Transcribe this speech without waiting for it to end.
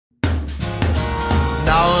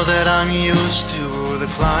Now that I'm used to the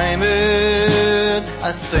climate,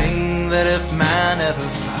 I think that if man ever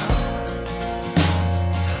found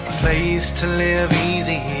a place to live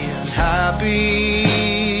easy and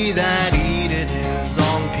happy, that Eden is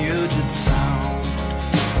on Puget Sound.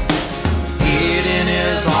 Eden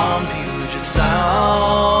is on Puget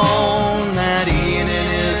Sound. That Eden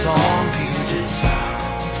is on Puget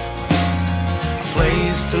Sound. A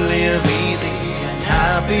place to live easy and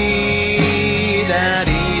happy. That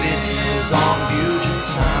Eden is on Puget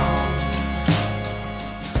Sound.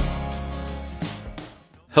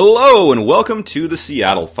 Hello and welcome to the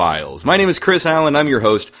Seattle Files. My name is Chris Allen, I'm your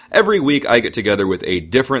host. Every week I get together with a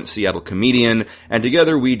different Seattle comedian, and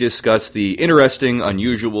together we discuss the interesting,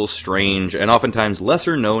 unusual, strange, and oftentimes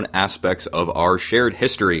lesser known aspects of our shared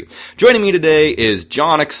history. Joining me today is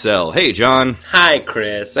John Axell. Hey John. Hi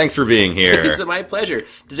Chris. Thanks for being here. It's my pleasure.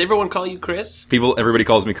 Does everyone call you Chris? Everybody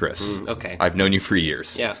calls me Chris. Okay. I've known you for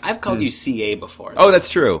years. Yeah, I've called you CA before. Oh, that's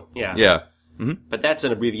true. Yeah. Yeah. But that's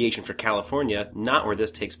an abbreviation for California, not where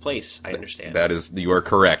this takes place, I understand. You are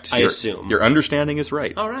correct. I assume. Your understanding is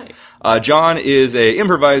right. All right. John is a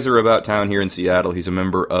improviser about town here in Seattle. He's a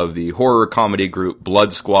member of the horror comedy group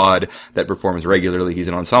Blood Squad that performs regularly. He's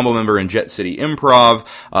an ensemble member in Jet City Improv.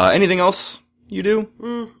 Anything else you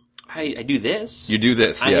do? I do this. You do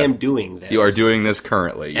this, yeah. I am doing this. You are doing this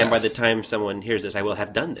currently, yes. And by the time someone hears this, I will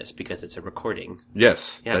have done this because it's a recording.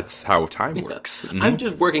 Yes, Yeah. that's how time works. Mhm. I'm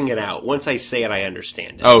just working it out. Once I say it, I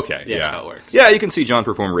understand it. Okay, That's how it works. Yeah, you can see John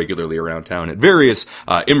perform regularly around town at various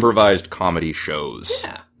improvised comedy shows.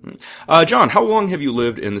 Yeah. John, how long have you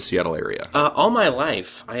lived in the Seattle area? All my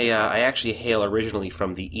life. I actually hail originally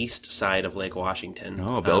from the east side of Lake Washington.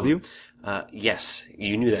 Oh, Bellevue? Yes,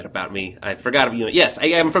 you knew that about me. I forgot of you. Yes, I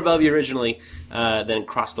am from Bellevue originally, then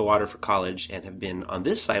crossed the water for college and have been on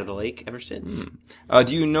this side of the lake ever since.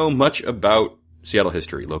 Do you know much about Seattle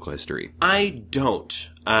history, local history? I don't.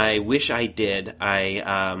 I wish I did.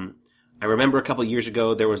 I remember a couple years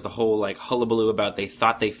ago there was the whole hullabaloo about they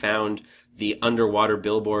thought they found the underwater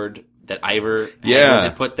billboard that Ivor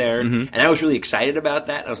had put there. And I was really excited about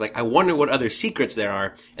that. I was like, I wonder what other secrets there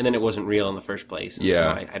are. And then it wasn't real in the first place. And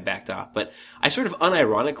so I backed off. But I sort of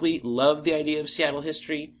unironically love the idea of Seattle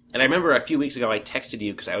history. And I remember a few weeks ago I texted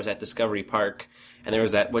you because I was at Discovery Park and there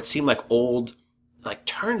was that, what seemed like old,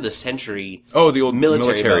 turn of the century. Oh, the old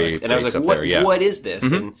military boat. And I was like, what is this?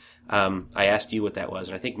 And I asked you what that was,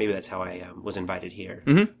 and I think maybe that's how I was invited here.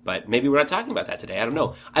 But maybe we're not talking about that today. I don't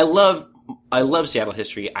know. I love Seattle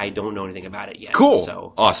history. I don't know anything about it yet. Cool.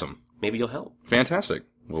 So Awesome. maybe you'll help. Fantastic.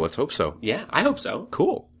 Well, let's hope so. Yeah, I hope so.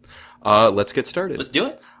 Cool. Let's get started. Let's do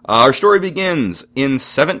it. Our story begins in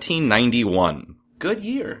 1791. Good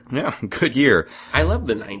year. Yeah, good year. I love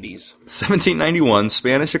the 90s. 1791,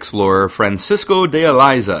 Spanish explorer Francisco de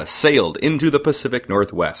Iliza sailed into the Pacific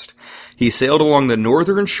Northwest. He sailed along the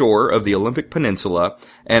northern shore of the Olympic Peninsula,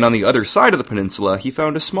 and on the other side of the peninsula, he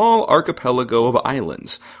found a small archipelago of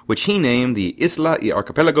islands, which he named the Isla y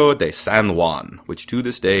Archipelago de San Juan, which to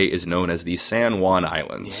this day is known as the San Juan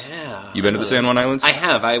Islands. Yeah. You been to the San Juan Islands? I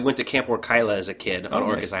have. I went to Camp Orkyla as a kid on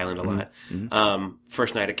Orcas Island a lot.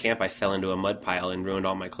 First night at camp, I fell into a mud pile and ruined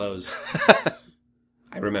all my clothes.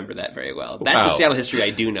 I remember that very well. That's the Seattle history I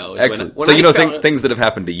do know. Excellent. When so you know things that have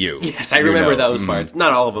happened to you. Yes, I remember those parts.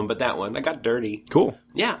 Not all of them, but that one. I got dirty. Cool.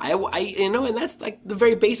 Yeah, and that's the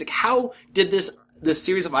very basic. How did this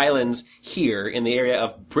series of islands here in the area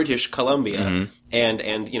of British Columbia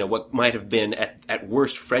and what might have been at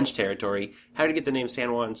worst French territory, how did it get the name San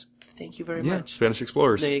Juan's? Thank you very much. Spanish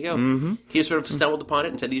explorers. There you go. He just sort of stumbled upon it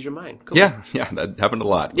and said, these are mine. Cool. Yeah, that happened a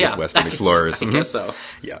lot with Western explorers. I guess so.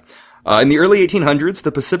 Yeah. In the early 1800s,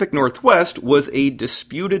 the Pacific Northwest was a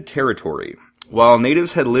disputed territory. While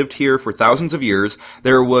natives had lived here for thousands of years,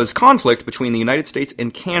 there was conflict between the United States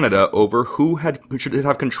and Canada over who should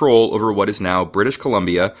have control over what is now British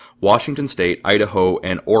Columbia, Washington State, Idaho,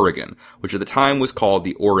 and Oregon, which at the time was called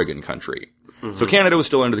the Oregon Country. So Canada was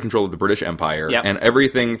still under the control of the British Empire, and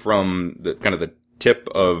everything from the tip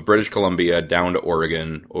of British Columbia down to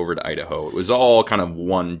Oregon, over to Idaho. It was all kind of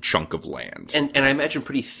one chunk of land. And I imagine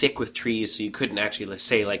pretty thick with trees, so you couldn't actually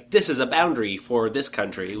say, this is a boundary for this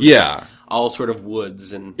country. It was just all sort of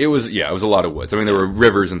woods. And it was a lot of woods. I mean, there were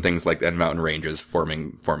rivers and things like that, and mountain ranges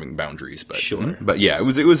forming boundaries. But, But yeah, it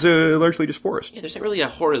was largely just forest. Yeah, there's not really a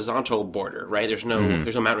horizontal border, right? There's no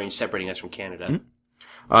mountain range separating us from Canada.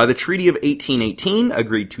 The Treaty of 1818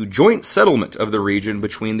 agreed to joint settlement of the region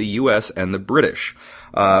between the U.S. and the British,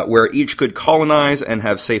 where each could colonize and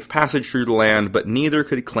have safe passage through the land, but neither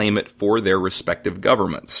could claim it for their respective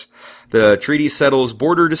governments. The treaty settles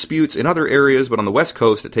border disputes in other areas, but on the West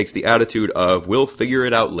Coast it takes the attitude of, we'll figure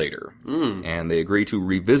it out later. And they agree to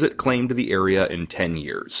revisit claim to the area in 10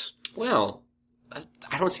 years. Well,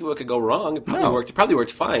 I don't see what could go wrong. It probably worked. It probably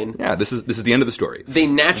worked fine. Yeah, this is the end of the story. They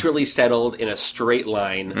naturally settled in a straight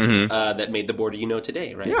line that made the border you know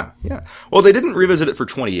today, right? Yeah. Well, they didn't revisit it for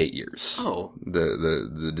 28 years. Oh.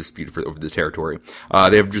 The dispute over the territory.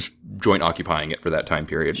 They have just joint occupying it for that time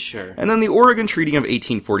period. Sure. And then the Oregon Treaty of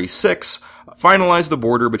 1846 finalized the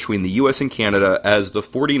border between the U.S. and Canada as the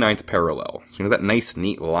 49th parallel. So, that nice,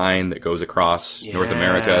 neat line that goes across North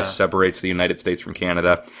America, separates the United States from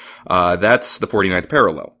Canada. That's the 49th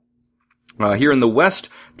parallel. Here in the West,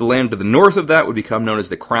 the land to the north of that would become known as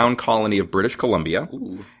the Crown Colony of British Columbia.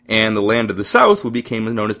 Ooh. And the land to the south would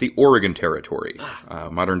become known as the Oregon Territory.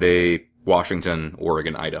 Modern-day Washington,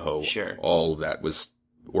 Oregon, Idaho. Sure. All of that was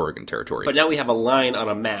Oregon Territory. But now we have a line on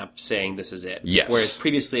a map saying this is it. Yes. Whereas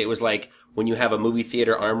previously it was like when you have a movie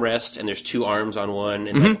theater armrest and there's two arms on one,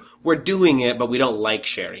 and like, we're doing it, but we don't like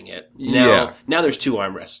sharing it. Now there's two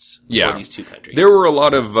armrests for these two countries. There were a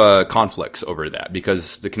lot of conflicts over that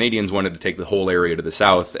because the Canadians wanted to take the whole area to the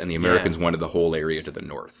south and the Americans wanted the whole area to the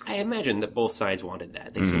north. I imagine that both sides wanted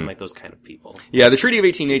that. They seem like those kind of people. Yeah, the Treaty of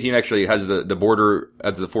 1818 actually has the border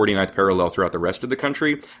as the 49th parallel throughout the rest of the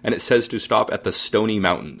country, and it says to stop at the Stony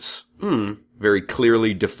Mountains. Very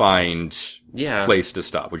clearly defined place to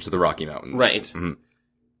stop, which is the Rocky Mountains. Right. Mm-hmm.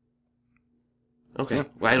 Okay. Yeah.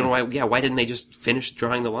 Well, I don't know why. Yeah, why didn't they just finish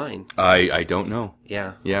drawing the line? I don't know.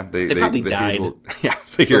 Yeah. Yeah. They probably died.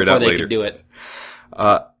 Figure it out later. Before they could do it.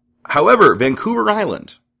 However, Vancouver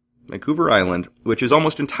Island, which is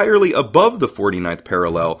almost entirely above the 49th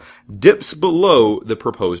parallel, dips below the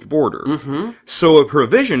proposed border. Mm-hmm. So a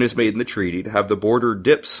provision is made in the treaty to have the border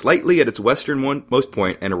dip slightly at its westernmost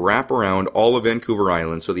point and wrap around all of Vancouver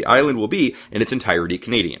Island, so the island will be in its entirety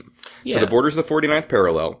Canadian. Yeah. So the border's the 49th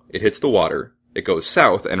parallel, it hits the water, it goes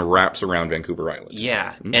south and wraps around Vancouver Island.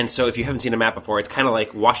 Yeah, and so if you haven't seen a map before, it's kind of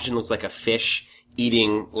like Washington looks like a fish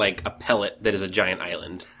eating like a pellet that is a giant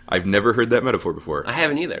island. I've never heard that metaphor before. I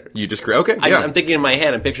haven't either. You just okay? I'm thinking in my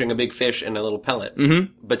head, I'm picturing a big fish and a little pellet.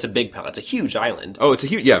 Mm-hmm. But it's a big pellet. It's a huge island. Oh, it's a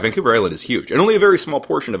huge. Yeah, Vancouver Island is huge, and only a very small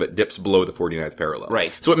portion of it dips below the 49th parallel.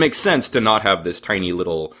 Right. So it makes sense to not have this tiny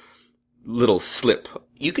little slip.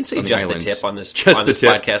 You can say just the tip on this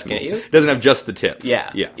podcast, can't you? It doesn't have just the tip.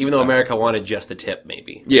 Yeah. Even though America wanted just the tip,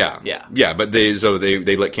 maybe. Yeah. But they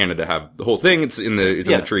let Canada have the whole thing. It's in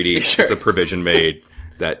the treaty. Sure. It's a provision made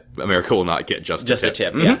that America will not get just the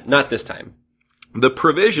tip. Mm-hmm. Yeah. Not this time. The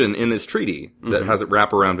provision in this treaty that has it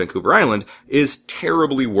wrap around Vancouver Island is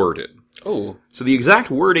terribly worded. Oh. So the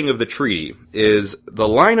exact wording of the treaty is the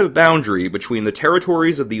line of boundary between the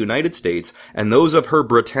territories of the United States and those of Her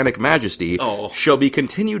Britannic Majesty shall be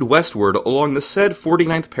continued westward along the said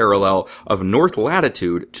 49th parallel of north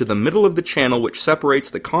latitude to the middle of the channel which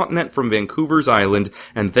separates the continent from Vancouver's Island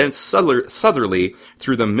and thence southerly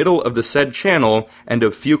through the middle of the said channel and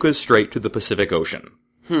of Fuca's Strait to the Pacific Ocean.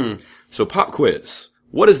 So pop quiz.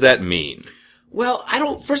 What does that mean? Well,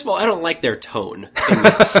 first of all, I don't like their tone in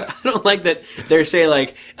this. I don't like that they're saying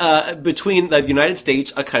like, between the United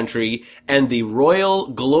States, a country, and the royal,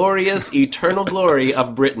 glorious, eternal glory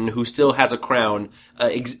of Britain, who still has a crown,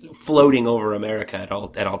 floating over America at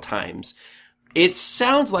all times. It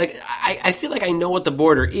sounds like, I feel like I know what the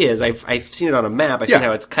border is. I've seen it on a map. I've seen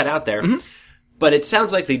how it's cut out there. Mm-hmm. But it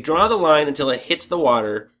sounds like they draw the line until it hits the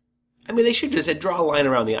water. I mean, they should just draw a line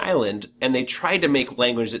around the island, and they tried to make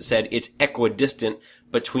language that said it's equidistant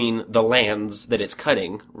between the lands that it's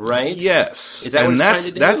cutting, right? Yes. Is that what it's trying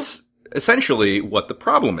to do? That's essentially what the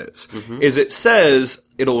problem is. Mm-hmm. Is it says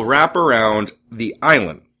it'll wrap around the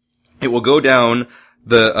island. It will go down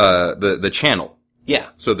the channel. Yeah.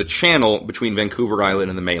 So the channel between Vancouver Island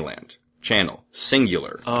and the mainland. Channel.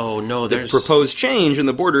 Singular. Oh, no, The proposed change in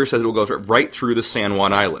the border says it will go right through the San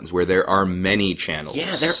Juan Islands, where there are many channels.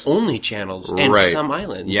 Yeah, there are only channels and some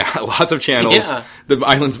islands. Yeah, lots of channels. Yeah. The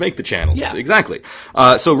islands make the channels. Yeah. Exactly.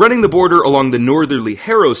 So running the border along the northerly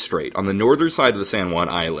Haro Strait on the northern side of the San Juan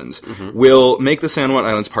Islands will make the San Juan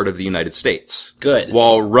Islands part of the United States. Good.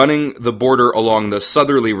 While running the border along the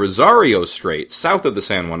southerly Rosario Strait, south of the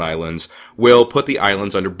San Juan Islands, will put the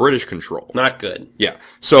islands under British control. Not good. Yeah.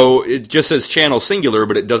 So it just says channel singular,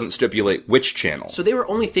 but it doesn't stipulate which channel. So they were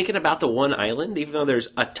only thinking about the one island, even though there's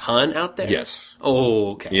a ton out there? Yes.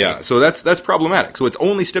 Oh, okay. Yeah, so that's problematic. So it's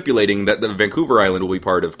only stipulating that the Vancouver Island will be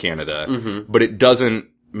part of Canada, but it doesn't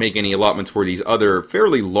make any allotments for these other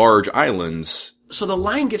fairly large islands. So the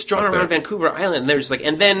line gets drawn around Vancouver Island, and there's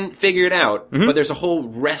and then figure it out, but there's a whole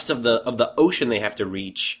rest of the ocean they have to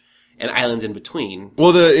reach. And islands in between.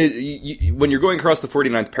 Well, when you're going across the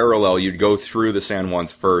 49th parallel, you'd go through the San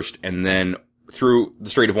Juans first, and then through the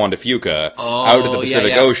Strait of Juan de Fuca out of the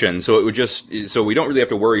Pacific Ocean. So it would so we don't really have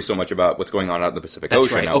to worry so much about what's going on out in the Pacific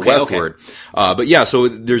Ocean out westward. Okay. But yeah, so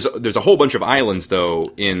there's a whole bunch of islands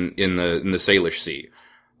though in the Salish Sea.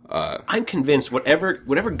 I'm convinced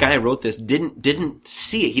whatever guy wrote this didn't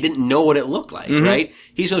see it. He didn't know what it looked like, right?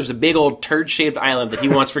 He saw there's a big old turd-shaped island that he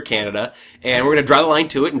wants for Canada, and we're going to draw the line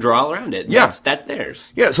to it and draw all around it. Yeah. That's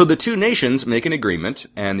theirs. Yeah, so the two nations make an agreement,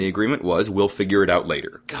 and the agreement was, we'll figure it out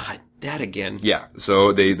later. God, that again. Yeah,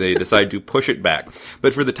 so they decide to push it back.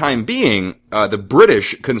 But for the time being, the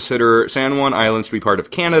British consider San Juan Islands to be part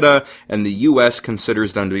of Canada, and the U.S.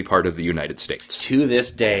 considers them to be part of the United States. To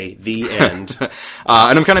this day, the end.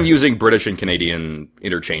 And I'm kind of using British and Canadian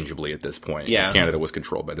interchangeably at this point. Yeah. Canada was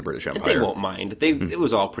controlled by the British Empire. They won't mind. It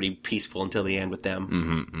was all pretty peaceful until the end with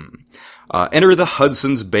them. Enter the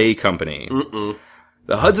Hudson's Bay Company.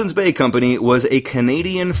 The Hudson's Bay Company was a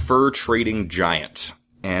Canadian fur trading giant.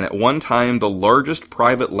 And at one time, the largest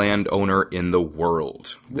private landowner in the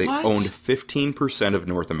world. They owned 15% of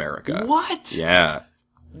North America. What? Yeah.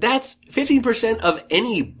 That's 15% of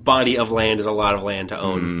any body of land is a lot of land to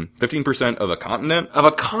own. 15% of a continent? Of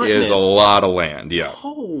a continent. Is a lot of land, yeah.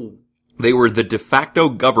 Oh. They were the de facto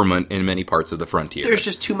government in many parts of the frontier. There's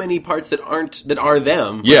just too many parts that are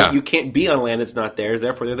them. Yeah. You can't be on land that's not theirs,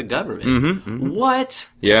 therefore they're the government. What?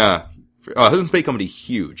 Yeah. Hudson's Bay Company,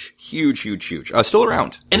 huge. Still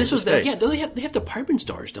around. And this was they have department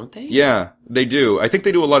stores, don't they? Yeah, they do. I think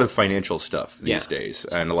they do a lot of financial stuff these days,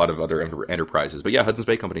 and a lot of other enterprises. But yeah, Hudson's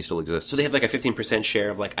Bay Company still exists. So they have like a 15%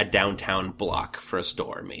 share of like a downtown block for a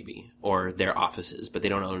store, maybe, or their offices, but they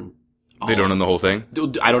don't own. They don't own the whole thing?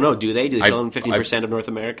 I don't know. Do they? Do they still own 15% of North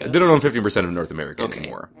America? They don't own 15% of North America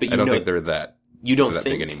anymore. But I don't think they're that. You don't that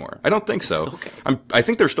think big anymore? I don't think so. Okay. I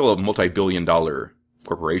think they're still a multi-billion-dollar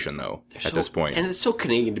corporation though at this point. And it's so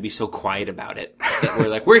Canadian to be so quiet about it. That we're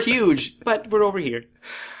like, we're huge, but we're over here.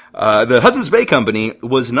 The Hudson's Bay Company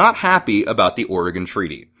was not happy about the Oregon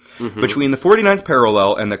Treaty. Between the 49th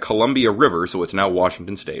parallel and the Columbia River, so it's now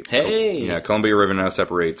Washington State. Hey! Yeah, Columbia River now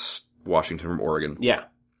separates Washington from Oregon. Yeah.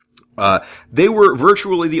 They were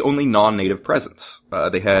virtually the only non-native presence.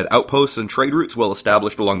 They had outposts and trade routes well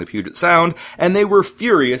established along the Puget Sound, and they were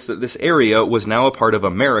furious that this area was now a part of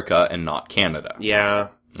America and not Canada. Yeah.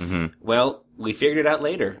 Well, we figured it out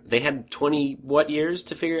later. They had 20 years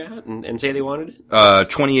to figure it out and say they wanted it?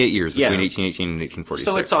 28 years between 1818 and 1846.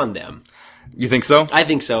 So it's on them. You think so? I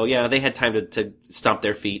think so, yeah. They had time to stomp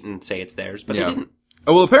their feet and say it's theirs, but they didn't.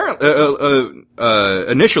 Oh, well,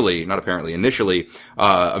 initially,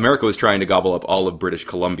 America was trying to gobble up all of British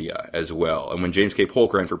Columbia as well. And when James K.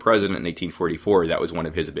 Polk ran for president in 1844, that was one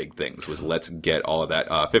of his big things, was let's get all of that,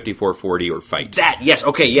 5440 or fight.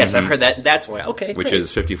 I've heard that. That's why, Which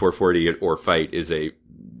is 5440 or fight is a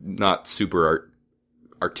not super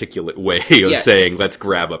articulate way of saying, let's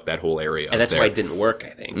grab up that whole area. And that's why it didn't work,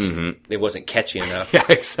 I think. It wasn't catchy enough. Yeah,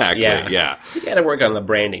 exactly. Yeah. You gotta work on the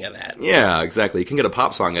branding of that. Yeah, exactly. You can get a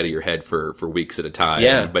pop song out of your head for weeks at a time.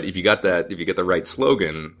 Yeah. But if you get the right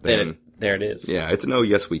slogan, then there it is. Yeah, it's no,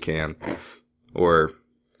 yes, we can. Or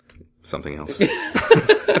something else.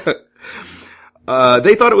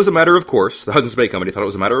 They thought it was a matter of course, the Hudson's Bay Company thought it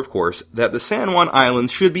was a matter of course, that the San Juan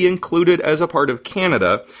Islands should be included as a part of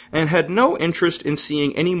Canada, and had no interest in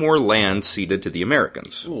seeing any more land ceded to the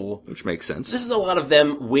Americans. Ooh. Which makes sense. This is a lot of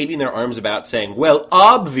them waving their arms about saying, well,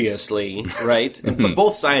 obviously, right? But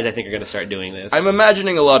both sides, I think, are going to start doing this. I'm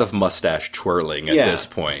imagining a lot of mustache twirling at this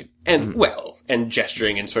point. And, and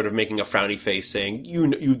gesturing and sort of making a frowny face saying,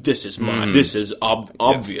 this is mine, this is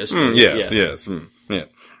obvious. Yes. Yeah.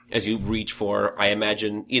 As you reach for, I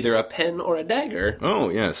imagine, either a pen or a dagger. Oh,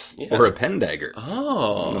 yes. Yeah. Or a pen dagger.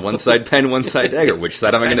 Oh. One side pen, one side dagger. Which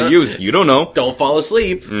side am I going to use? You don't know. Don't fall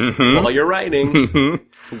asleep while you're writing.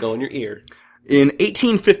 Go in your ear. In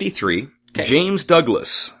 1853, James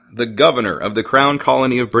Douglas, the governor of the Crown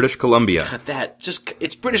Colony of British Columbia. Cut that.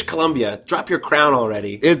 It's British Columbia. Drop your crown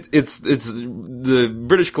already. It's the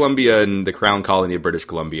British Columbia and the Crown Colony of British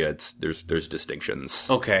Columbia. There's distinctions.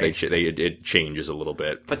 Okay. It changes a little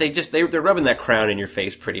bit. But they're rubbing that crown in your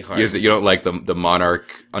face pretty hard. You don't like the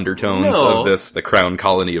monarch undertones of this, the Crown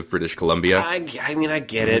Colony of British Columbia? I mean, I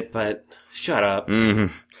get it, but shut up.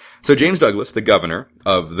 So James Douglas, the governor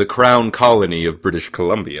of the Crown Colony of British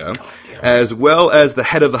Columbia, as well as the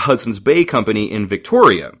head of the Hudson's Bay Company in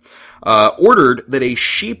Victoria, ordered that a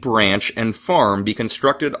sheep ranch and farm be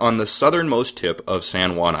constructed on the southernmost tip of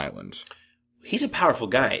San Juan Island. He's a powerful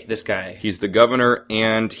guy, this guy. He's the governor,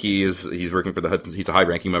 and he's working for the Hudson. He's a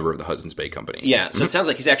high-ranking member of the Hudson's Bay Company. Yeah, so it sounds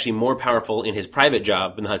like he's actually more powerful in his private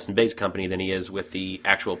job in the Hudson Bay Company than he is with the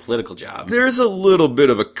actual political job. There's a little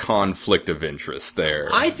bit of a conflict of interest there.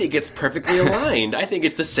 I think it's perfectly aligned. I think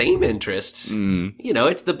it's the same interests. You know,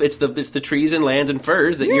 it's the trees and lands and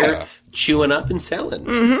furs that you're chewing up and selling.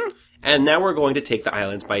 Mm-hmm. And now we're going to take the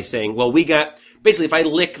islands by saying, well, we got... Basically, if I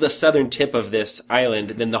lick the southern tip of this island,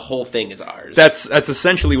 then the whole thing is ours. That's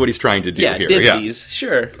essentially what he's trying to do here. Dipsies,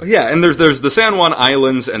 sure. Yeah, and there's the San Juan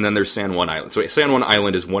Islands, and then there's San Juan Island. So San Juan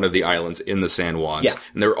Island is one of the islands in the San Juans. Yeah.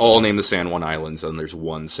 And they're all named the San Juan Islands, and there's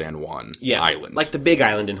one San Juan island. Like the big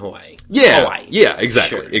island in Hawaii. Yeah. Hawaii. Yeah,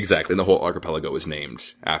 exactly. Sure. Exactly. And the whole archipelago is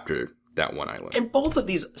named after that one island. And both of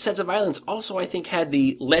these sets of islands also, I think, had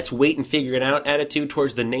the let's wait and figure it out attitude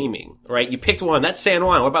towards the naming, right? You picked one, that's San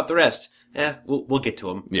Juan, what about the rest? We'll get to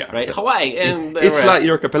them. Yeah. Right? Hawaii and the Isla rest. y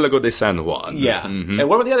Archipelago de San Juan. Yeah. Mm-hmm. And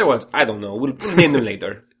what about the other ones? I don't know. We'll name them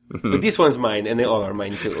later. But this one's mine, and they all are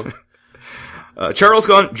mine too.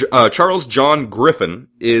 Charles John Griffin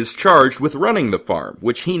is charged with running the farm,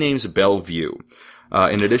 which he names Bellevue.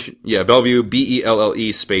 In addition, Bellevue,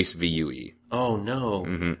 Belle space Vue. Oh no.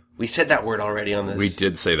 Mm-hmm. We said that word already on this. We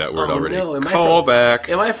did say that word already. No. Call back.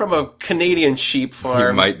 Am I from a Canadian sheep farm?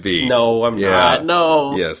 You might be. No, I'm not.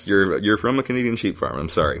 No. Yes, you're from a Canadian sheep farm. I'm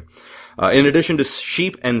sorry. In addition to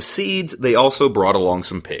sheep and seeds, they also brought along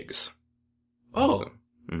some pigs. Oh,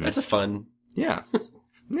 that's a fun. Yeah.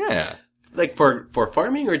 Yeah. Like for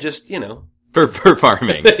farming or just, you know? For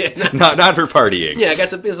farming. not for partying. Yeah, I got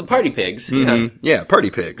some party pigs. Mm-hmm. Yeah,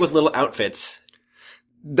 party pigs. With little outfits.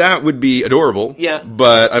 That would be adorable. Yeah.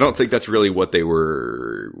 But I don't think that's really what they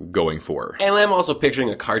were going for. And I'm also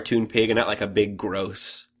picturing a cartoon pig and not like a big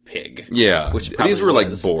gross pig. Yeah. Which these were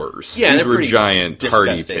like boars. Yeah, these were giant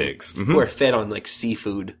party pigs. Who are fed on like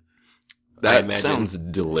seafood. That sounds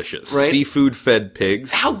delicious. Right? Seafood fed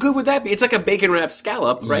pigs. How good would that be? It's like a bacon wrapped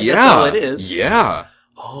scallop, right? Yeah. That's all it is. Yeah.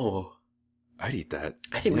 Oh. I'd eat that.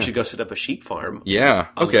 I think we should go set up a sheep farm. Yeah.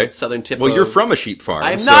 Okay. Southern tip. Well, you're from a sheep farm.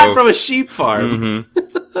 I'm not from a sheep farm.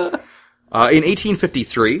 Mm-hmm. In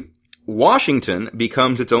 1853, Washington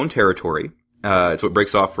becomes its own territory. So it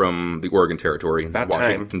breaks off from the Oregon Territory.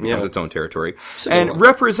 Washington becomes its own territory. And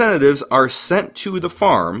representatives are sent to the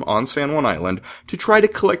farm on San Juan Island to try to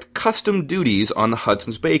collect custom duties on the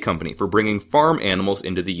Hudson's Bay Company for bringing farm animals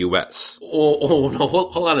into the U.S. Oh no,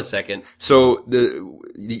 hold on a second. So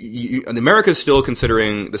America is still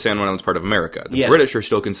considering the San Juan Islands part of America. The British are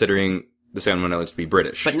still considering the San Juan Islands to be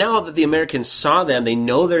British. But now that the Americans saw them, they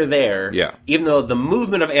know they're there. Yeah. Even though the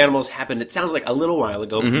movement of animals happened, it sounds like a little while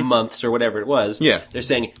ago, months or whatever it was. Yeah. They're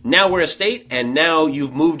saying, now we're a state, and now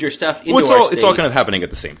you've moved your stuff into our state. It's all kind of happening at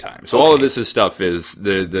the same time. So all of this stuff is,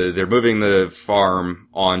 they're moving the farm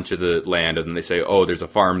onto the land, and then they say, oh, there's a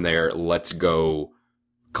farm there, let's go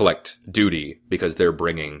collect duty because they're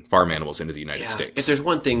bringing farm animals into the United States. If there's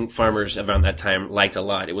one thing farmers around that time liked a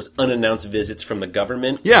lot, it was unannounced visits from the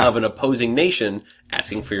government Yeah. of an opposing nation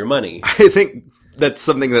asking for your money. I think that's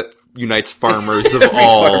something that unites farmers of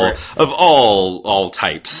all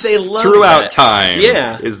types. They love throughout that. time.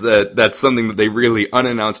 Yeah. Is that's something that they really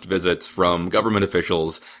unannounced visits from government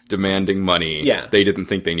officials demanding money. Yeah. They didn't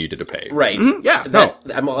think they needed to pay. Right. Mm-hmm.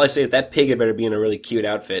 Yeah. All I say is that pig had better be in a really cute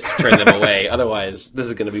outfit. Turn them away. Otherwise, this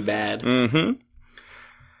is going to be bad. Mm-hmm.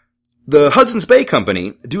 The Hudson's Bay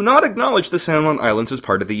Company do not acknowledge the San Juan Islands as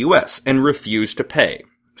part of the U.S. and refuse to pay.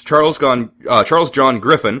 Charles John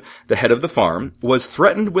Griffin, the head of the farm, was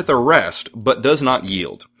threatened with arrest, but does not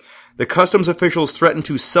yield. The customs officials threaten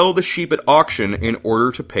to sell the sheep at auction in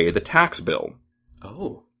order to pay the tax bill.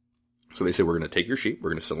 Oh. So they say, we're going to take your sheep, we're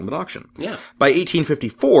going to sell them at auction. Yeah. By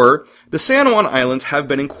 1854, the San Juan Islands have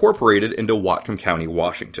been incorporated into Whatcom County,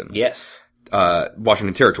 Washington. Yes.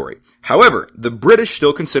 Washington Territory. However, the British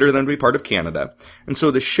still consider them to be part of Canada, and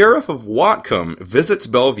so the sheriff of Whatcom visits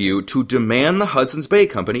Bellevue to demand the Hudson's Bay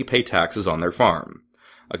Company pay taxes on their farm.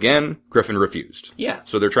 Again, Griffin refused. Yeah.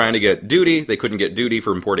 So they're trying to get duty. They couldn't get duty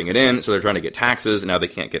for importing it in, so they're trying to get taxes. Now they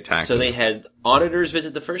can't get taxes. So they had auditors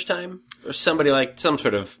visit the first time? Or somebody like, some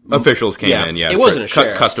sort of... Officials came in, yeah. It wasn't a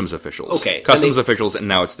sheriff. Customs officials. Okay. Customs officials, and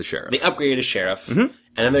now it's the sheriff. They upgraded a sheriff, Mm-hmm. and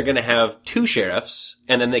then they're going to have two sheriffs,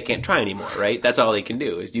 and then they can't try anymore, right? That's all they can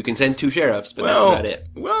do, is you can send two sheriffs, but that's about it.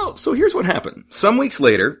 Well, so here's what happened. Some weeks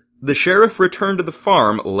later, the sheriff returned to the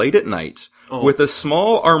farm late at night with a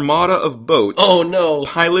small armada of boats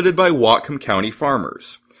piloted by Whatcom County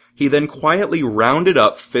farmers. He then quietly rounded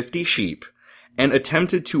up 50 sheep and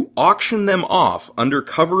attempted to auction them off under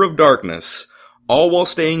cover of darkness, all while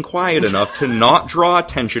staying quiet enough to not draw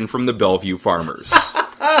attention from the Bellevue farmers.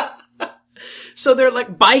 So they're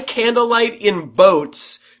like by candlelight in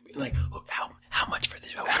boats, like, how much for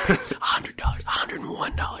this? $100,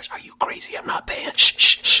 $101. Are you crazy? I'm not paying. Shh,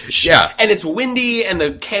 shh, shh, shh. Yeah. And it's windy and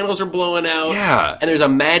the candles are blowing out. Yeah. And there's a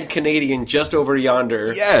mad Canadian just over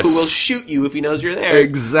yonder. Yes. Who will shoot you if he knows you're there.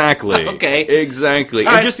 Exactly. Okay. Exactly. All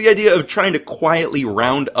and right. just the idea of trying to quietly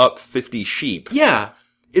round up 50 sheep Yeah.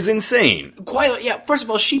 is insane. Quiet. Yeah. First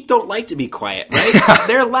of all, sheep don't like to be quiet, right?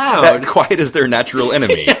 They're loud. That quiet is their natural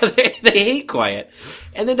enemy. Yeah, they hate quiet.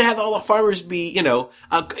 And then to have all the farmers be,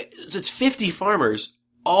 it's 50 farmers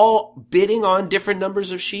all bidding on different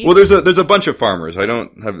numbers of sheep. Well, there's a bunch of farmers. I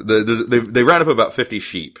don't have they round up about 50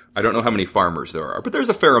 sheep. I don't know how many farmers there are, but there's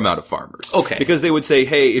a fair amount of farmers. Okay. Because they would say,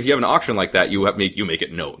 hey, if you have an auction like that, you make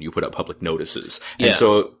it known. You put up public notices. Yeah. And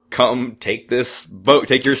so come take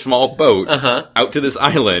your small boat out to this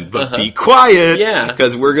island, but be quiet. Yeah.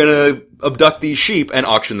 Because we're gonna abduct these sheep and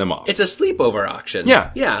auction them off. It's a sleepover auction.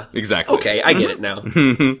 Yeah. Yeah. Exactly. Okay, I get it now.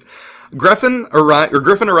 Griffin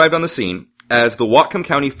arrived on the scene as the Whatcom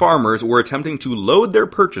County farmers were attempting to load their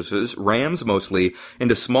purchases, rams mostly,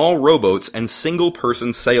 into small rowboats and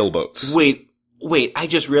single-person sailboats. Wait, I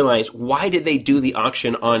just realized, why did they do the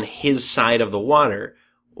auction on his side of the water?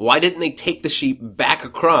 Why didn't they take the sheep back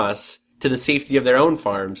across to the safety of their own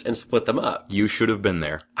farms and split them up? You should have been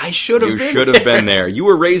there. I should have You been should there. have been there. You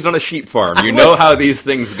were raised on a sheep farm. You know how these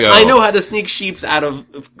things go. I know how to sneak sheep out of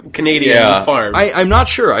Canadian farms. I'm not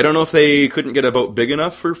sure. I don't know if they couldn't get a boat big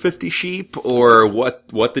enough for 50 sheep or what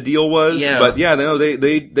the deal was. Yeah. But yeah, no,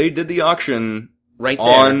 they did the auction Right there.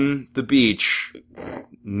 on the beach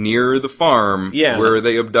near the farm Yeah. where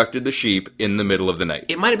they abducted the sheep in the middle of the night.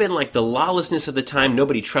 It might have been like the lawlessness of the time.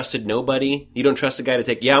 Nobody trusted nobody. You don't trust a guy to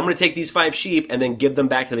take, I'm going to take these 5 sheep and then give them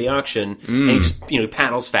back to the auction. And he just,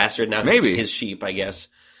 paddles faster. Now Maybe. his sheep, I guess.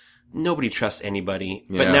 Nobody trusts anybody.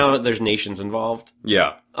 Yeah. But now there's nations involved.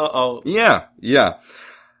 Yeah. Uh-oh. Yeah.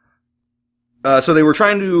 So they were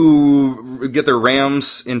trying to get their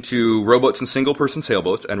rams into rowboats and single-person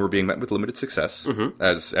sailboats, and were being met with limited success,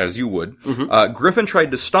 as you would. Griffin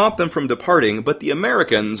tried to stop them from departing, but the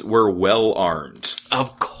Americans were well armed.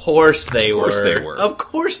 Of course they were. Of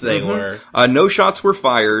course they were. No shots were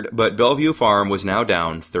fired, but Bellevue Farm was now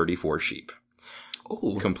down 34 sheep.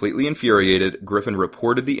 Ooh. Completely infuriated, Griffin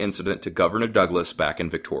reported the incident to Governor Douglas back in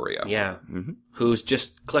Victoria. Yeah. Who's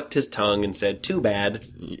just clucked his tongue and said, too bad.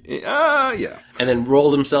 Yeah. And then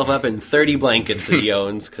rolled himself up in 30 blankets that he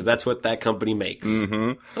owns, because that's what that company makes.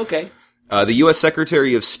 Okay. The U.S.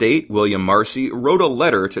 Secretary of State, William Marcy, wrote a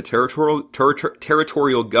letter to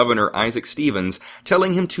Territorial Governor Isaac Stevens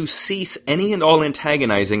telling him to cease any and all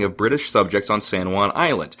antagonizing of British subjects on San Juan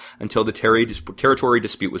Island until the territory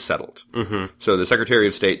dispute was settled. So the Secretary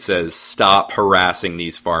of State says, stop harassing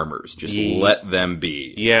these farmers. Just let them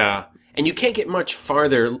be. Yeah. And you can't get much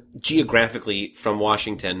farther geographically from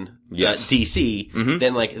Washington, D.C.,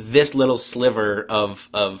 than like this little sliver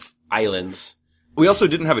of islands. We also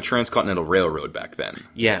didn't have a transcontinental railroad back then.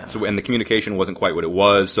 Yeah. So, and the communication wasn't quite what it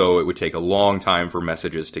was, so it would take a long time for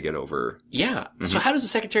messages to get over. Yeah. So how does the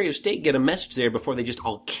Secretary of State get a message there before they just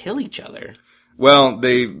all kill each other? Well,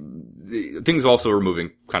 things also were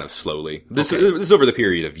moving kind of slowly. This is over the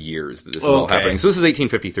period of years that this is all happening. So this is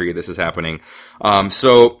 1853 this is happening.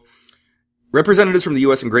 So representatives from the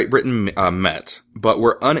U.S. and Great Britain met, but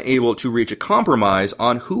were unable to reach a compromise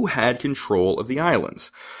on who had control of the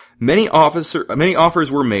islands. Many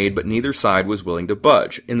offers were made, but neither side was willing to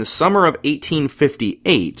budge. In the summer of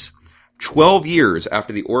 1858, 12 years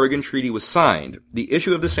after the Oregon Treaty was signed, the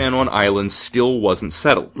issue of the San Juan Islands still wasn't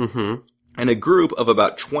settled. And a group of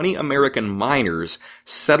about 20 American miners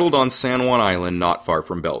settled on San Juan Island not far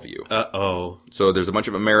from Bellevue. Uh-oh. So there's a bunch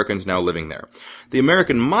of Americans now living there. The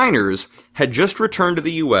American miners had just returned to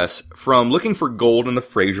the U.S. from looking for gold in the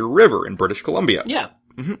Fraser River in British Columbia. Yeah.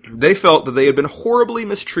 They felt that they had been horribly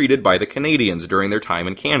mistreated by the Canadians during their time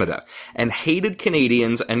in Canada, and hated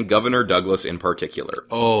Canadians and Governor Douglas in particular.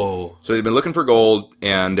 Oh. So they'd been looking for gold,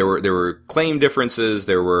 and there were claim differences,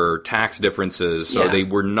 there were tax differences, so they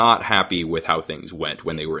were not happy with how things went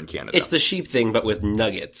when they were in Canada. It's the sheep thing, but with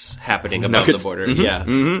nuggets happening above the border. Yeah.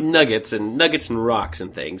 Nuggets and rocks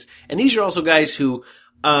and things. And these are also guys who,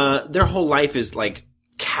 their whole life is like,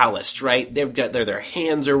 calloused, right? Their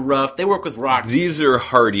hands are rough. They work with rocks. These are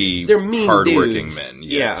hardy, they're mean hardworking dudes. men.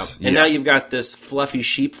 Yes. Yeah. And now you've got this fluffy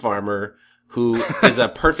sheep farmer who is a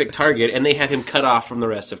perfect target, and they have him cut off from the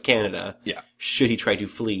rest of Canada. Yeah. Should he try to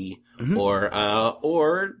flee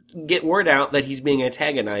or get word out that he's being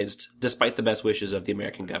antagonized despite the best wishes of the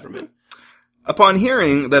American government. Upon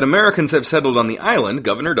hearing that Americans have settled on the island,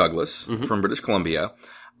 Governor Douglas from British Columbia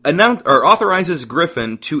authorizes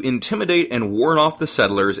Griffin to intimidate and warn off the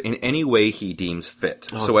settlers in any way he deems fit,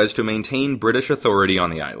 so as to maintain British authority on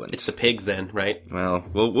the island. It's the pigs then, right? Well,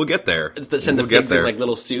 we'll get there. Send the pigs in like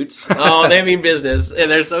little suits. Oh, they mean business, and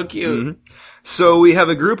they're so cute. Mm-hmm. So we have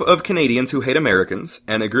a group of Canadians who hate Americans,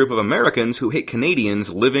 and a group of Americans who hate Canadians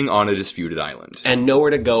living on a disputed island. And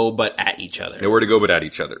nowhere to go but at each other. Nowhere to go but at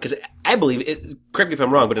each other. Because I believe, correct me if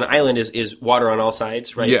I'm wrong, but an island is water on all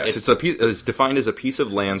sides, right? Yes, it's defined as a piece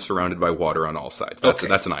of land surrounded by water on all sides. That's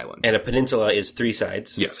an island. And a peninsula is 3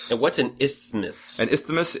 sides. Yes. And what's an isthmus? An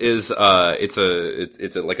isthmus is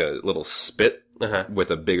it's like a little spit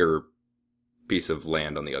with a bigger piece of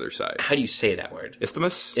land on the other side. How do you say that word?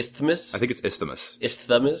 Isthmus? Isthmus? I think it's isthmus.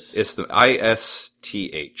 Isthmus? I-S-T-H-M.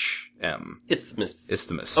 Isthmus.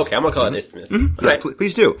 Isthmus. Okay, I'm gonna call it isthmus. Mm-hmm. Yeah,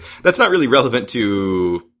 please do. That's not really relevant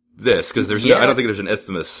to this, because there's I don't think there's an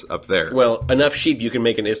isthmus up there. Well, enough sheep, you can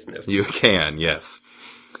make an isthmus. You can, yes.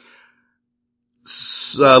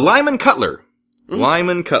 Lyman Cutler.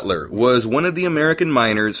 Lyman Cutler was one of the American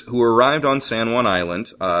miners who arrived on San Juan Island.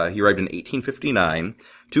 He arrived in 1859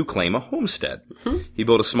 to claim a homestead. He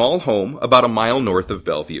built a small home about a mile north of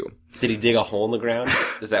Bellevue. Did he dig a hole in the ground?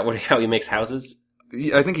 Is that how he makes houses?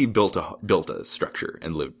 I think he built a structure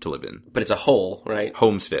and lived in. But it's a hole, right?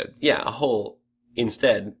 Homestead. Yeah, a hole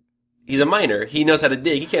instead. He's a miner. He knows how to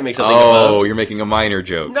dig. He can't make something above. Oh, you're making a miner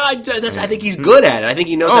joke. No, I think he's good at it. I think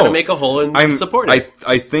he knows how to make a hole and support it.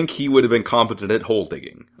 I think he would have been competent at hole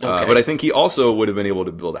digging. Okay. But I think he also would have been able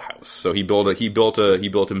to build a house. So he built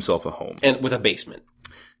himself a home. And with a basement.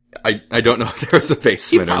 I don't know if there was a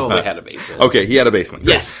basement. He probably had a basement. Okay, he had a basement.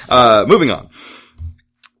 Yes. Moving on.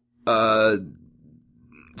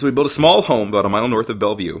 So he built a small home about a mile north of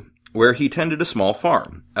Bellevue, where he tended a small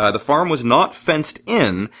farm. The farm was not fenced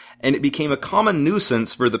in, and it became a common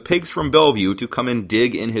nuisance for the pigs from Bellevue to come and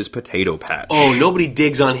dig in his potato patch. Oh, nobody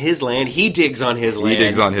digs on his land. He digs on his land. He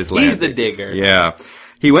digs on his land. He's the digger. Yeah.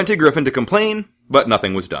 He went to Griffin to complain, but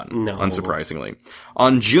nothing was done, unsurprisingly.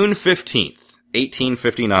 On June 15th,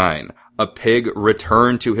 1859, a pig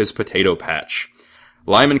returned to his potato patch.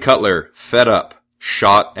 Lyman Cutler, fed up,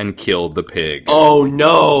 shot and killed the pig. Oh,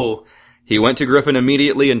 no! He went to Griffin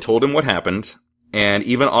immediately and told him what happened, and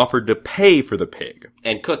even offered to pay for the pig.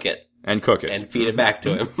 And cook it. And feed it back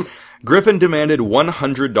to him. Griffin demanded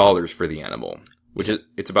 $100 for the animal,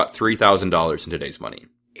 it's about $3,000 in today's money.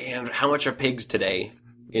 And how much are pigs today?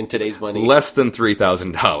 In today's money? Less than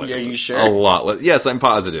 $3,000. Are you sure? A lot less. Yes, I'm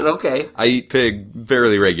positive. Okay. I eat pig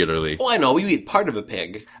fairly regularly. Oh, I know. You eat part of a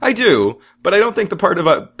pig. I do, but I don't think the part of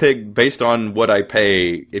a pig, based on what I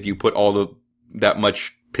pay, if you put that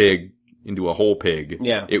much pig into a whole pig,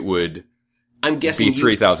 it would I'm guessing be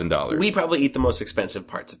 $3,000. We probably eat the most expensive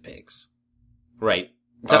parts of pigs. Right.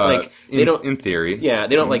 It's not like they don't, in theory. Yeah,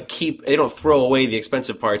 they don't they don't throw away the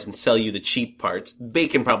expensive parts and sell you the cheap parts.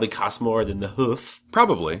 Bacon probably costs more than the hoof.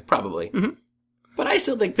 Probably. Mm-hmm. But I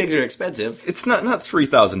still think pigs are expensive. It's not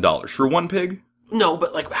 $3,000 for one pig. No,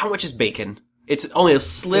 but like, how much is bacon? It's only a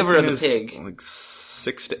sliver of the pig. Like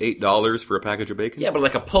 $6 to $8 for a package of bacon. Yeah, but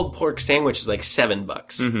like a pulled pork sandwich is like $7.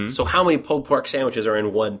 Mm-hmm. So how many pulled pork sandwiches are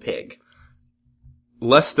in one pig?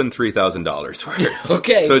 Less than $3,000 worth.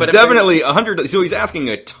 Okay. So it's definitely $100. So he's asking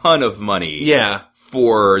a ton of money. Yeah.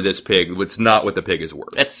 For this pig, it's not what the pig is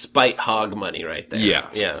worth. That's spite hog money right there. Yeah.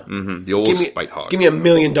 Yeah. Mm-hmm. The old spite hog. Give me $1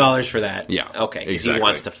 million for that. Yeah. Okay. Because exactly. he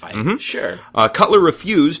wants to fight. Mm-hmm. Sure. Cutler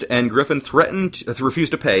refused, and Griffin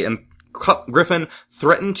refused to pay, and Griffin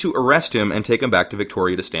threatened to arrest him and take him back to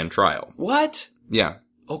Victoria to stand trial. What? Yeah.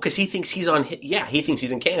 Oh, because he thinks he's he thinks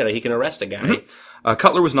he's in Canada. He can arrest a guy. Mm-hmm.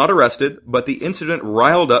 Cutler was not arrested, but the incident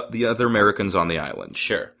riled up the other Americans on the island.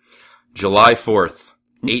 Sure. July 4th,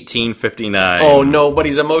 1859. Oh,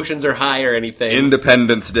 nobody's emotions are high or anything.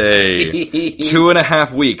 Independence Day.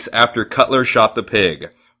 2.5 weeks after Cutler shot the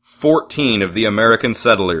pig, 14 of the American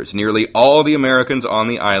settlers, nearly all the Americans on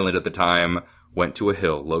the island at the time, went to a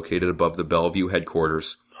hill located above the Bellevue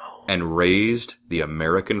headquarters and raised the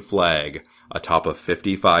American flag atop a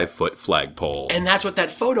 55-foot flagpole. And that's what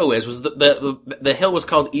that photo is. Was the hill was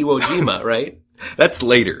called Iwo Jima, right? That's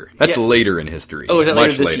later. That's later in history. Oh, is that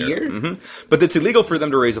much later this year? Mm-hmm. But it's illegal for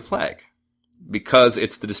them to raise a flag because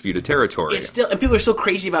it's the disputed territory. It's still, and people are still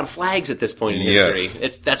crazy about flags at this point in history.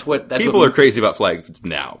 People are crazy about flags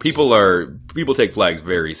now. People take flags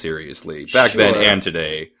very seriously back then and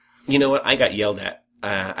today. You know what? I got yelled at.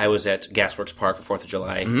 I was at Gasworks Park for 4th of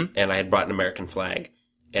July, and I had brought an American flag,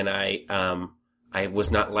 and I was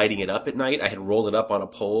not lighting it up at night. I had rolled it up on a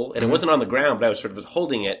pole, and it wasn't on the ground, but I was sort of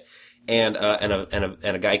holding it. And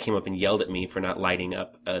a guy came up and yelled at me for not lighting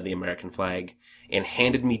up the American flag, and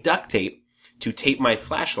handed me duct tape to tape my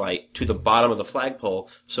flashlight to the bottom of the flagpole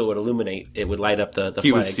so it would illuminate, it would light up the flag.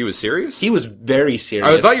 He was serious? He was very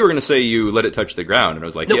serious. I thought you were going to say you let it touch the ground, and I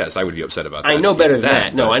was like, Nope. yes, I would be upset about that. I know better than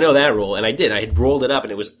that. No, but- I know that rule, and I did. I had rolled it up,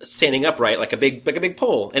 and it was standing upright like a big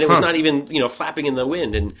pole, and it was not even, flapping in the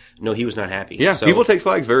wind, and no, he was not happy. Yeah, So, people take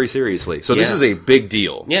flags very seriously. So this Yeah. is a big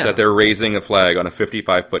deal Yeah. that they're raising a flag on a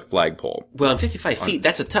 55-foot flagpole. well, in 55 feet,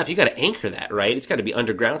 that's you gotta anchor that, right? It's gotta be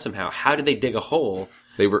underground somehow. How did they dig a hole?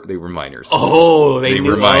 They were miners. Oh, they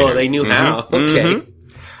were knew. miners. Oh, they knew how. Okay.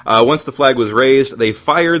 Once the flag was raised, they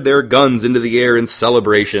fired their guns into the air in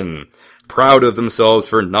celebration, proud of themselves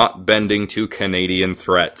for not bending to Canadian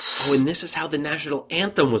threats. Oh, and this is how the national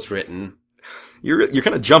anthem was written. You're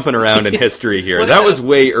kind of jumping around in history here. Well, That was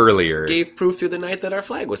way earlier. Gave proof through the night that our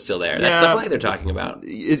flag was still there. That's Yeah. the flag they're talking about.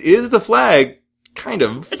 It is the flag, kind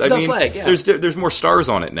of. It's the flag, yeah. There's more stars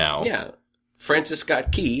on it now. Yeah. Francis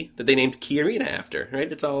Scott Key, that they named Key Arena after,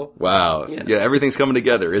 right? It's all... Wow. Yeah. Yeah, everything's coming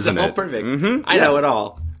together, isn't It's all it? perfect. Mhm. I know it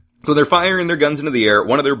all. So they're firing their guns into the air.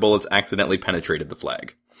 One of their bullets accidentally penetrated the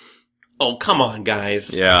flag. Oh, come on,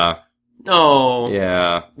 guys. Yeah. No.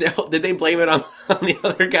 Yeah. Did they blame it on the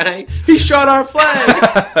other guy? He shot our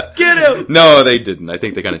flag! Get him! No, they didn't. I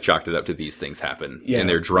think they kind of chalked it up to these things happen Yeah. in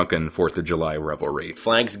their drunken 4th of July revelry.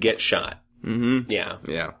 Flags get shot. Mm-hmm. Yeah.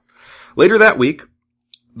 Yeah. Later that week,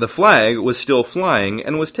 the flag was still flying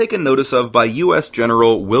and was taken notice of by U.S.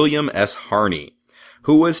 General William S. Harney,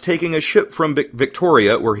 who was taking a ship from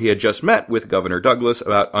Victoria where he had just met with Governor Douglas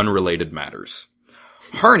about unrelated matters.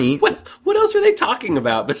 Harney... What else are they talking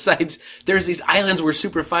about besides there's these islands we're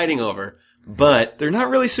super fighting over? But They're not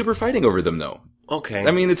really super fighting over them, though. okay.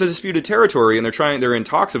 I mean, it's a disputed territory, and they're in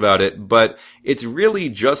talks about it, but it's really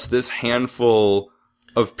just this handful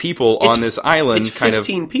of people on this island. It's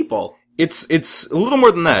 15 people. It's a little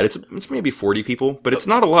more than that. It's maybe 40 people, but it's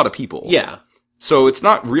not a lot of people. Yeah. So it's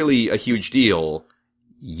not really a huge deal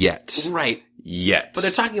yet. Right. Yet. But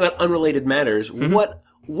they're talking about unrelated matters. Mm-hmm.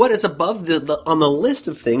 What is above on the list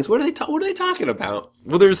of things? What are they talking about?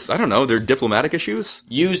 Well, there are diplomatic issues.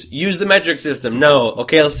 Use the metric system. No.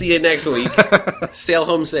 Okay, I'll see you next week. Sail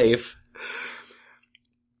home safe.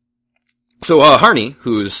 So Harney,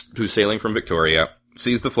 who's sailing from Victoria,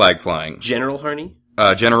 sees the flag flying. General Harney?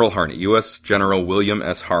 General Harney, U.S. General William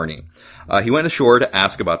S. Harney. He went ashore to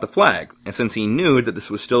ask about the flag, and since he knew that this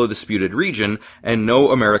was still a disputed region and no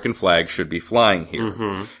American flag should be flying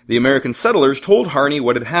here, the American settlers told Harney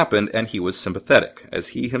what had happened, and he was sympathetic, as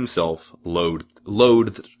he himself loathed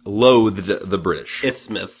the British.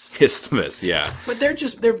 Isthmus, yeah. But they're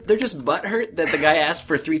just butthurt that the guy asked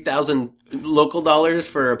for 3,000 local dollars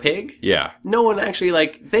for a pig. Yeah. No one actually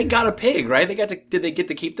they got a pig, right? Did they get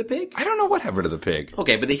to keep the pig? I don't know what happened to the pig.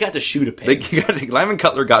 Okay, but they got to shoot a pig. Lyman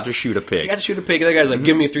Cutler got to shoot a pig. They got to shoot a pig, and the guy's like,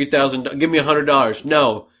 "Give me 3,000, give me $100."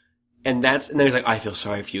 No, and then he's like, "I feel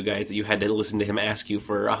sorry for you guys that you had to listen to him ask you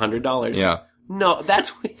for $100." Yeah. No,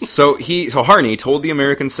 that's So Harney told the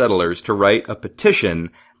American settlers to write a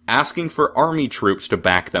petition asking for army troops to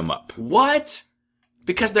back them up. What?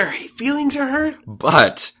 Because their feelings are hurt?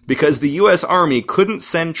 But because the U.S. Army couldn't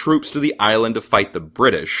send troops to the island to fight the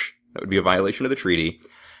British, that would be a violation of the treaty,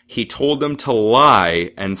 he told them to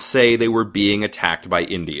lie and say they were being attacked by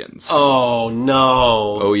Indians. Oh,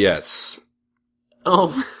 no. Oh, yes.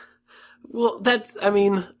 Oh, well,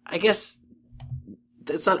 I guess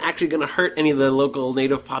that's not actually going to hurt any of the local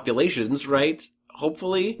native populations, right?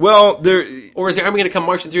 Hopefully. Well, Or is the army going to come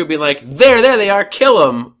marching through and be like, there they are, kill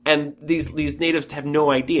them! And these natives have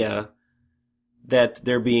no idea that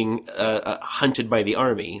they're being hunted by the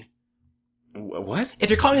army. What? If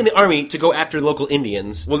you're calling in the army to go after local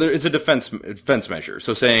Indians... Well, there is a defense measure.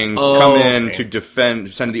 So saying, come in to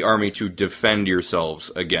send the army to defend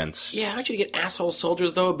yourselves against... Yeah, aren't you to get asshole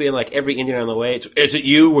soldiers, though, being like, every Indian on the way, is it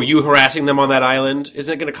you? Were you harassing them on that island?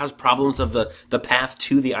 Isn't it going to cause problems of the path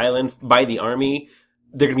to the island by the army?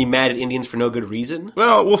 They're going to be mad at Indians for no good reason?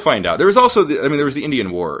 Well, we'll find out. There was also, there was the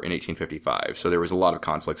Indian War in 1855, so there was a lot of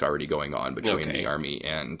conflicts already going on between the army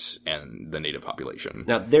and the native population.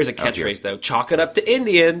 Now, there's a catchphrase, though. Chalk it up to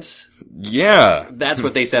Indians. Yeah. That's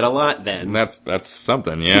what they said a lot then. That's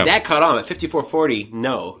something, yeah. See, that caught on. At 5440,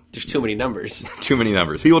 no. There's too many numbers. Too many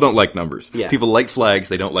numbers. People don't like numbers. Yeah. People like flags,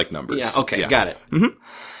 they don't like numbers. Yeah, okay, got it. Mm-hmm.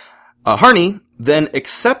 Harney then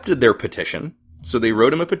accepted their petition. So they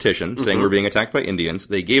wrote him a petition saying we're being attacked by Indians.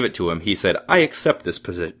 They gave it to him. He said, I accept this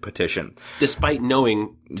petition. Despite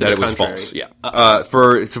knowing that it was false. Yeah.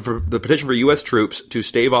 For the petition for U.S. troops to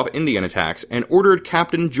stave off Indian attacks, and ordered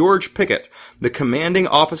Captain George Pickett, the commanding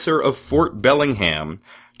officer of Fort Bellingham,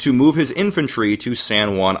 to move his infantry to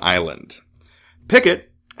San Juan Island.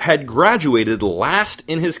 Pickett had graduated last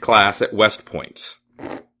in his class at West Point.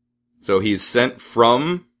 So he's sent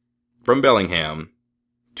from Bellingham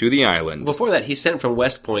to the island. Before that, he's sent from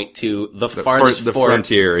West Point to the farthest the fort.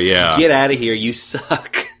 frontier, yeah. Get out of here, you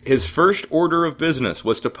suck. His first order of business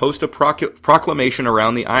was to post a proclamation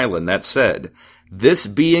around the island that said, "This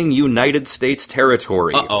being United States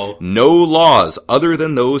territory, no laws other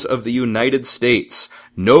than those of the United States,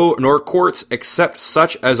 nor courts except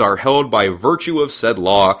such as are held by virtue of said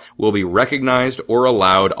law, will be recognized or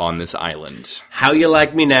allowed on this island." How you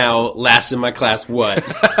like me now, last in my class what?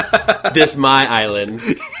 This my island.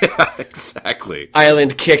 Yeah, exactly.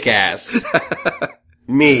 Island kick-ass.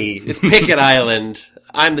 Me. It's Pickett Island.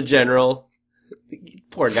 I'm the general.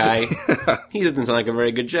 Poor guy. He doesn't sound like a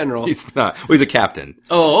very good general. He's not. Well, he's a captain.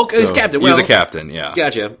 Oh, okay. He's a captain. Well, he's a captain, yeah.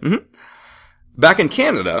 Gotcha. Mm-hmm. Back in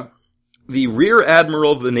Canada, the Rear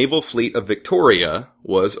Admiral of the Naval Fleet of Victoria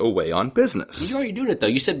was away on business. You're already doing it, though.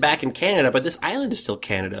 You said back in Canada, but this island is still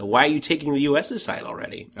Canada. Why are you taking the U.S.'s side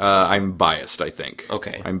already? I'm biased, I think.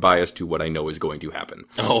 Okay. I'm biased to what I know is going to happen.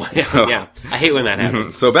 Oh, yeah. I hate when that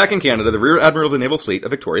happens. So back in Canada, the Rear Admiral of the Naval Fleet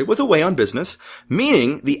of Victoria was away on business,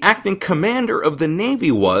 meaning the acting commander of the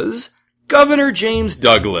Navy was Governor James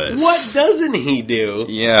Douglas. What doesn't he do?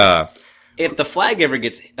 Yeah. If the flag ever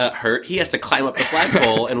gets hurt, he has to climb up the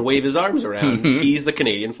flagpole and wave his arms around. He's the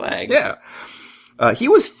Canadian flag. Yeah. He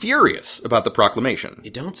was furious about the proclamation.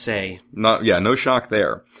 You don't say. No shock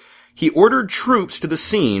there. He ordered troops to the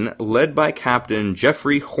scene, led by Captain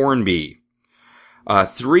Geoffrey Hornby.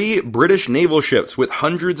 3 British naval ships with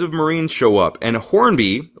hundreds of Marines show up, and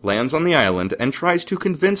Hornby lands on the island and tries to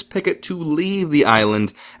convince Pickett to leave the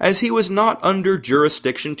island, as he was not under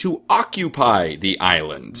jurisdiction to occupy the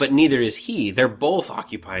island. But neither is he. They're both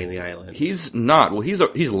occupying the island. He's not. Well,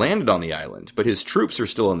 he's landed on the island, but his troops are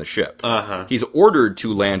still on the ship. Uh-huh. He's ordered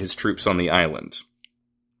to land his troops on the island.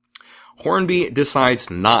 Hornby decides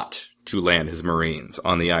not to land his Marines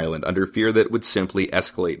on the island under fear that it would simply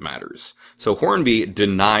escalate matters. So Hornby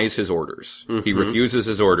denies his orders. Mm-hmm. He refuses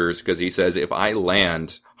his orders because he says, if I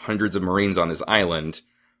land hundreds of Marines on this island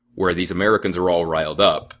where these Americans are all riled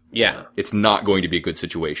up, it's not going to be a good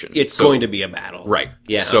situation. It's going to be a battle. Right.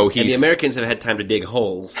 Yeah. So and the Americans have had time to dig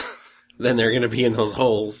holes. Then they're going to be in those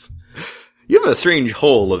holes. You have a strange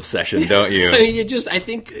hole obsession, don't you? I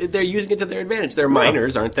think they're using it to their advantage. They're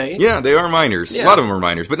miners, aren't they? Yeah, they are miners. Yeah. A lot of them are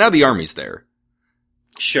miners. But now the Army's there.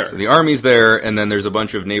 Sure. So the Army's there, and then there's a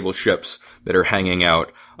bunch of naval ships that are hanging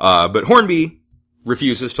out. But Hornby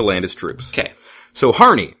refuses to land his troops. Okay. So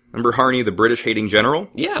Harney, remember Harney, the British-hating general?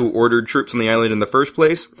 Yeah. Who ordered troops on the island in the first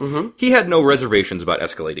place? Mm-hmm. He had no reservations about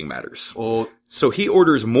escalating matters. Oh. So he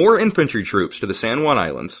orders more infantry troops to the San Juan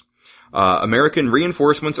Islands. American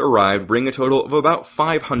reinforcements arrived, bringing a total of about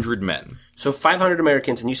 500 men. So 500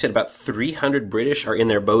 Americans, and you said about 300 British are in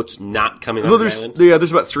their boats not coming on the island? Yeah,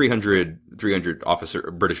 there's about 300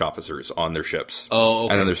 British officers on their ships. Oh,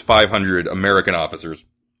 okay. And then there's 500 American officers,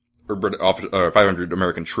 or 500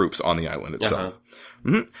 American troops on the island itself. Uh-huh.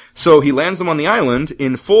 Mm-hmm. So he lands them on the island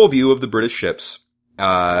in full view of the British ships,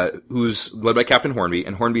 who's led by Captain Hornby,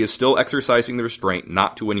 and Hornby is still exercising the restraint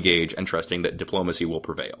not to engage and trusting that diplomacy will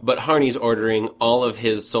prevail. But Harney's ordering all of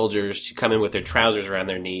his soldiers to come in with their trousers around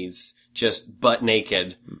their knees, just butt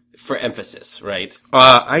naked, for emphasis, right?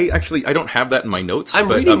 I don't have that in my notes. I'm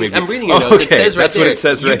reading your notes. Okay. It says right That's there. What it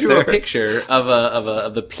says right there. You drew a picture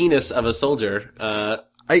of the penis of a soldier.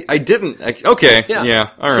 I didn't. Okay. Yeah.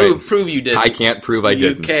 All right. Prove you didn't. I can't prove I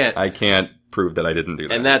didn't. You can't. I can't prove that I didn't do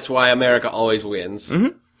that. And that's why America always wins.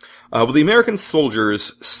 Mm-hmm. Well, the American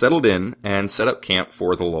soldiers settled in and set up camp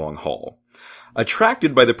for the long haul.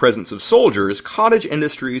 Attracted by the presence of soldiers, cottage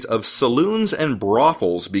industries of saloons and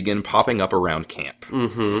brothels begin popping up around camp.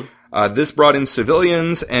 Mm-hmm. This brought in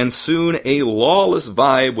civilians, and soon a lawless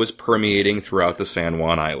vibe was permeating throughout the San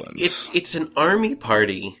Juan Islands. It's an army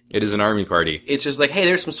party. It is an army party. It's just like, hey,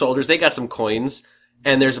 there's some soldiers, they got some coins,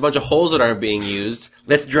 and there's a bunch of holes that aren't being used.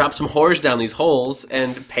 Let's drop some whores down these holes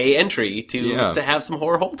and pay entry to have some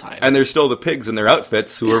whore hole time. And there's still the pigs in their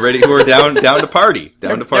outfits who are down to party.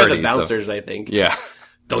 They're the bouncers, I think. Yeah.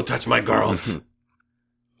 Don't touch my girls.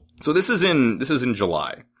 So this is in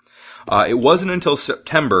July. It wasn't until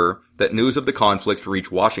September that news of the conflict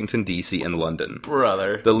reached Washington, D.C. and London.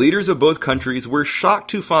 Brother. The leaders of both countries were shocked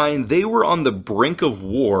to find they were on the brink of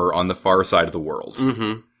war on the far side of the world.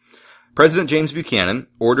 Mm-hmm. President James Buchanan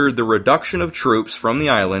ordered the reduction of troops from the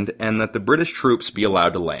island and that the British troops be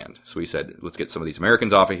allowed to land. So he said, let's get some of these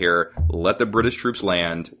Americans off of here. Let the British troops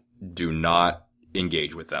land. Do not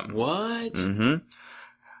engage with them. What? Mm-hmm.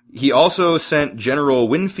 He also sent General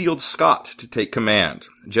Winfield Scott to take command.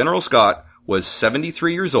 General Scott was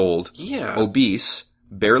 73 years old, obese,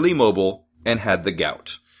 barely mobile, and had the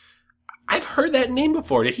gout. I've heard that name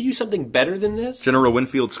before. Did he do something better than this? General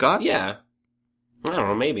Winfield Scott? Yeah. I don't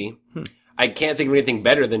know, maybe. I can't think of anything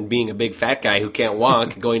better than being a big fat guy who can't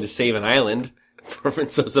walk and going to save an island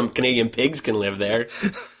so some Canadian pigs can live there.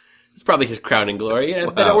 It's probably his crowning glory,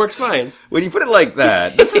 and but it works fine. When you put it like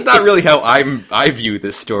that, this is not really how I view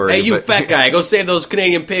this story. Hey, you fat guy, go save those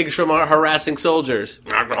Canadian pigs from our harassing soldiers.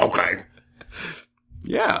 Okay.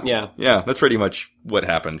 Yeah, that's pretty much what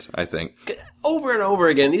happened, I think. Over and over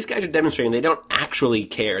again, these guys are demonstrating they don't actually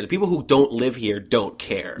care. The people who don't live here don't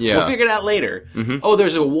care. Yeah. We'll figure it out later. Mm-hmm. Oh,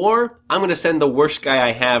 there's a war? I'm going to send the worst guy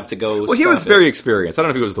I have to go Well, he was very experienced. I don't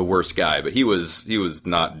know if he was the worst guy, but he was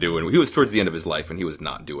not doing... He was towards the end of his life, and he was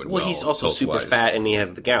not doing well. Well, he's also super fat, and he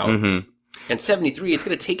has the gout. Mm-hmm. And 73, it's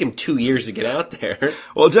going to take him 2 years to get out there.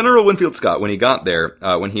 Well, General Winfield Scott, when he got there,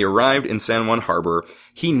 when he arrived in San Juan Harbor,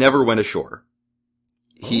 he never went ashore.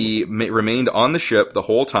 He remained on the ship the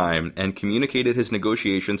whole time and communicated his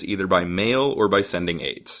negotiations either by mail or by sending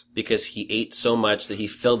aides. Because he ate so much that he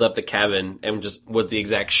filled up the cabin and just was the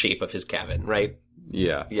exact shape of his cabin, right?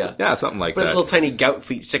 Yeah. Yeah. Yeah, something like that. With little tiny gout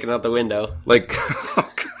feet sticking out the window. Like...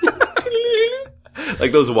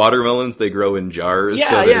 Like those watermelons, they grow in jars, so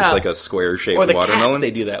that it's like a square-shaped watermelon. Or the cats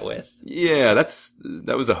they do that with. Yeah,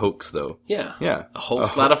 that was a hoax, though. Yeah. Yeah. A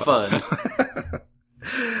hoax, not a fun.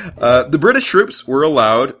 The British troops were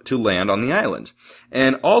allowed to land on the island,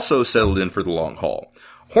 and also settled in for the long haul.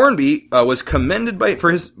 Hornby was commended by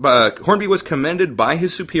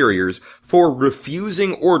his superiors for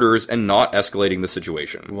refusing orders and not escalating the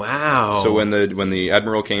situation. Wow! So when the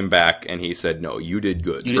admiral came back and he said, "No, you did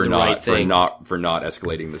good for not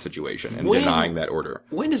escalating the situation and denying that order."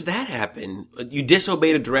 When does that happen? You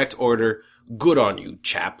disobeyed a direct order. Good on you,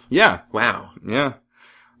 chap. Yeah. Wow. Yeah.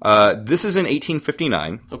 This is in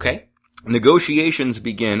 1859. Okay. Negotiations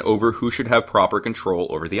begin over who should have proper control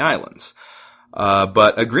over the islands.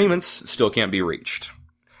 But agreements still can't be reached.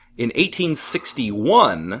 In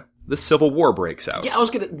 1861, the Civil War breaks out. Yeah,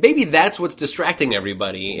 maybe that's what's distracting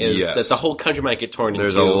everybody, is that the whole country might get torn into.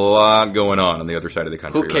 There's a lot going on the other side of the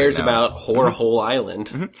country. Who cares right now. about Whorehole Island?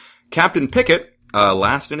 Mm-hmm. Captain Pickett,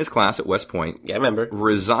 last in his class at West Point. Yeah, I remember.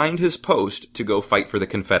 Resigned his post to go fight for the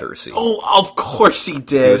Confederacy. Oh, of course he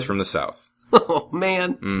did. He was from the South. Oh,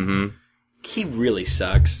 man. Mm-hmm. He really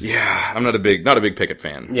sucks. Yeah, I'm not a big Pickett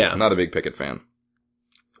fan. Yeah. I'm not a big Pickett fan.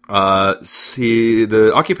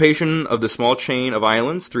 The occupation of the small chain of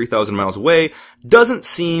islands 3,000 miles away doesn't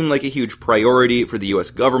seem like a huge priority for the U.S.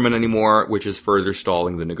 government anymore, which is further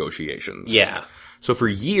stalling the negotiations. Yeah. So for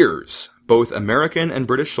years, both American and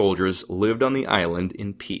British soldiers lived on the island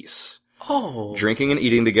in peace. Oh. Drinking and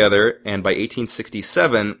eating together, and by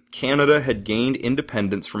 1867, Canada had gained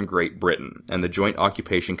independence from Great Britain, and the joint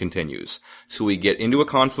occupation continues. So we get into a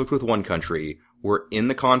conflict with one country, we're in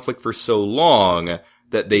the conflict for so long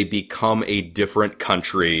that they become a different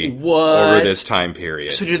country over this time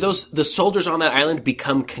period. So do the soldiers on that island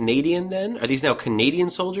become Canadian then? Are these now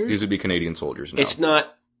Canadian soldiers? These would be Canadian soldiers now. It's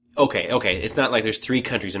not... Okay. It's not like there's 3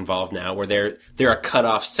 countries involved now where they're a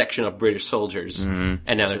cut-off section of British soldiers. Mm-hmm.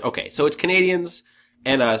 And now so it's Canadians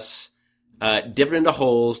and us, dipping into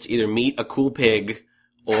holes to either meet a cool pig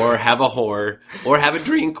or have a whore or have a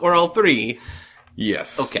drink or all 3.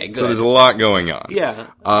 Yes. Okay, good. So there's a lot going on. Yeah.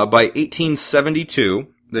 By 1872,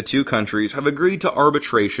 the two countries have agreed to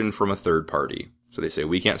arbitration from a third party. So they say,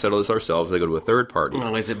 we can't settle this ourselves. They go to a third party.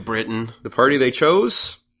 Oh, is it Britain? The party they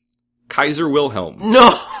chose? Kaiser Wilhelm.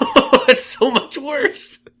 No! It's so much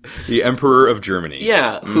worse. The Emperor of Germany.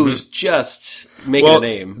 Yeah, who's just making a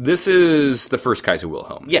name. This is the first Kaiser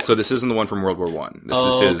Wilhelm. Yeah. So this isn't the one from World War I.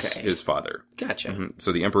 This is his father. Gotcha. Mm-hmm.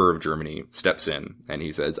 So the Emperor of Germany steps in, and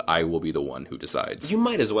he says, I will be the one who decides. You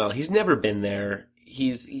might as well. He's never been there.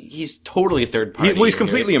 He's totally a third party. He's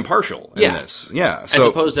completely impartial in this. Yeah. So, as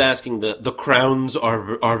opposed to asking the crown's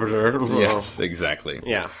arbiter. Yes, exactly.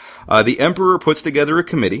 Yeah. The Emperor puts together a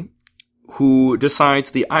committee who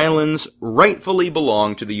decides the islands rightfully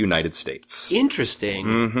belong to the United States. Interesting.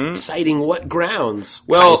 Mm-hmm. Citing what grounds,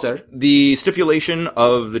 Well, Kaiser? The stipulation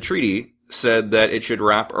of the treaty said that it should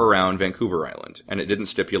wrap around Vancouver Island, and it didn't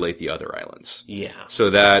stipulate the other islands. Yeah.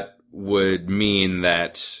 So that would mean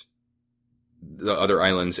that the other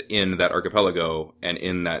islands in that archipelago and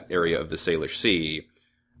in that area of the Salish Sea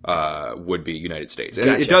would be United States. And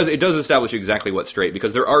Gotcha. it does establish exactly what strait,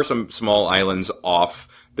 because there are some small islands off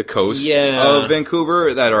the coast of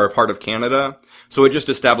Vancouver that are a part of Canada. So it just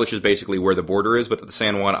establishes basically where the border is, but that the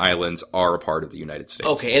San Juan Islands are a part of the United States.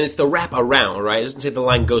 Okay, and it's the wrap around, right? It doesn't say the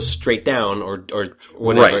line goes straight down or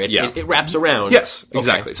whatever. Right, It wraps around. Yes,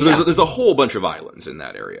 exactly. Okay. So there's a whole bunch of islands in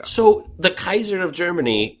that area. So the Kaiser of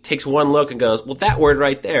Germany takes one look and goes, well, that word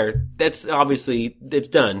right there, that's obviously, it's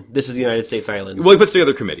done. This is the United States Islands. Well, he puts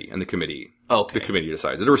together a committee, and the committee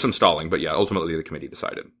decides. There was some stalling, but yeah, ultimately the committee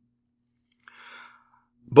decided.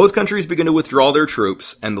 Both countries begin to withdraw their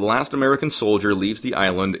troops, and the last American soldier leaves the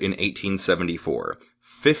island in 1874,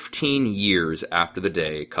 15 years after the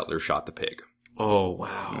day Cutler shot the pig. Oh,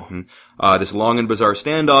 wow. Mm-hmm. This long and bizarre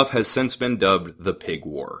standoff has since been dubbed the Pig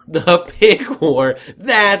War. The Pig War.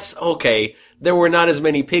 That's okay. There were not as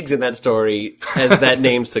many pigs in that story as that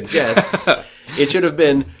name suggests. It should have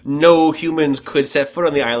been no humans could set foot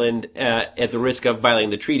on the island at the risk of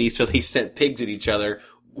violating the treaty, so they sent pigs at each other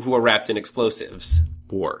who were wrapped in explosives.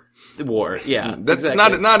 War, yeah. That's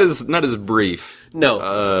exactly. not as brief.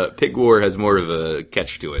 No. Pig War has more of a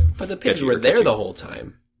catch to it. But the pigs were there the whole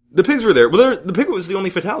time. The pigs were there. Well, the pig was the only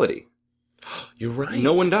fatality. You're right.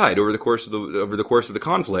 No one died over the course of the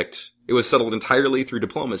conflict. It was settled entirely through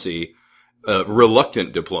diplomacy,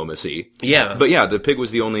 reluctant diplomacy. Yeah. But yeah, the pig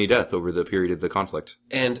was the only death over the period of the conflict.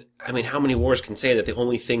 And, I mean, how many wars can say that the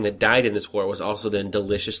only thing that died in this war was also then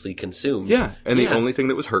deliciously consumed? Yeah, and the only thing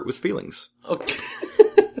that was hurt was feelings. Okay.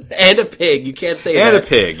 And a pig, you can't say that. And a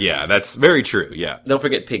pig, yeah, that's very true, yeah. Don't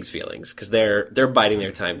forget pigs' feelings, because they're biding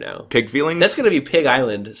their time now. Pig feelings? That's gonna be Pig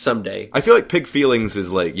Island someday. I feel like pig feelings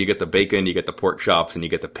is like, you get the bacon, you get the pork chops, and you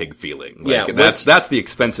get the pig feeling. Like, yeah. That's the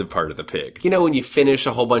expensive part of the pig. You know when you finish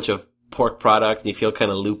a whole bunch of pork product and you feel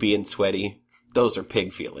kind of loopy and sweaty? Those are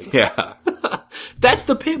pig feelings. Yeah. That's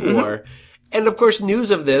the Pig War. And of course,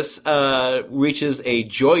 news of this reaches a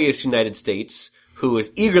joyous United States who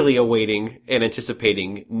is eagerly awaiting and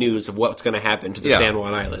anticipating news of what's going to happen to the San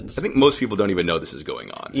Juan Islands. I think most people don't even know this is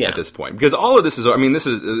going on at this point. Because all of this is, I mean,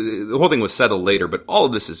 the whole thing was settled later, but all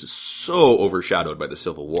of this is so overshadowed by the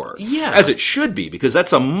Civil War. Yeah. As it should be, because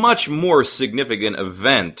that's a much more significant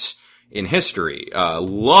event in history. A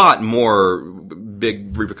lot more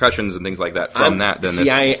big repercussions and things like that from that than this.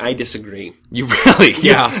 See, I disagree. You really?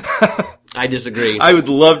 Yeah. I disagree. I would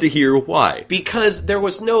love to hear why. Because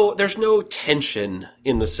there's no tension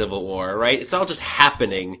in the Civil War, right? It's all just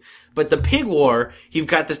happening. But the Pig War, you've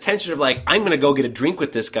got this tension of like, I'm gonna go get a drink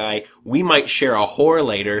with this guy. We might share a whore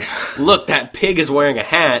later. Look, that pig is wearing a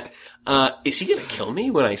hat. Is he gonna kill me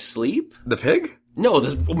when I sleep? The pig? No,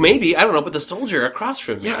 maybe, I don't know, but the soldier across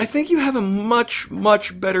from me. Yeah, I think you have a much,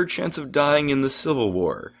 much better chance of dying in the Civil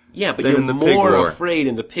War. Yeah, but you're more afraid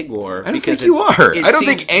in the Pig War. I don't think you are. I don't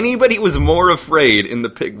think anybody was more afraid in the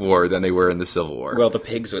Pig War than they were in the Civil War. Well, the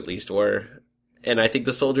pigs at least were. And I think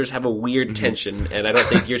the soldiers have a weird tension, and I don't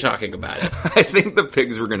think you're talking about it. I think the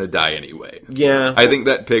pigs were going to die anyway. Yeah. I think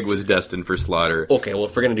that pig was destined for slaughter. Okay, well,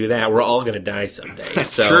 if we're going to do that, we're all going to die someday.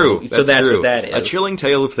 That's true. So that's true. what that is. A chilling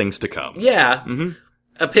tale of things to come. Yeah.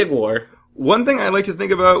 A pig war. One thing I like to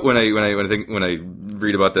think about when I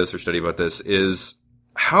read about this or study about this is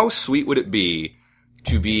how sweet would it be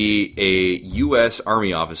to be a U.S.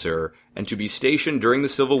 Army officer and to be stationed during the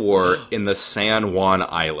Civil War in the San Juan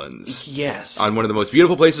Islands. Yes. On one of the most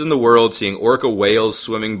beautiful places in the world, seeing orca whales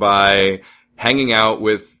swimming by, hanging out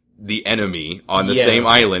with the enemy on the same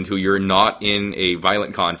island who you're not in a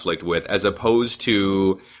violent conflict with, as opposed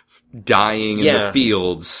to dying in the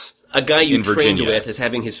fields. A guy you trained Virginia. with is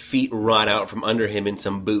having his feet rot out from under him in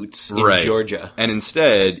some boots in Georgia. And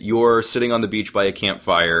instead, you're sitting on the beach by a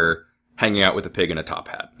campfire, hanging out with a pig in a top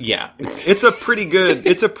hat. Yeah. It's a pretty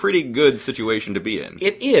good situation to be in.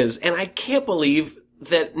 It is, and I can't believe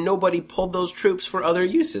that nobody pulled those troops for other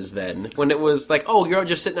uses then. When it was like, oh, you're all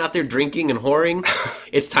just sitting out there drinking and whoring,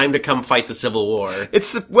 it's time to come fight the Civil War. It's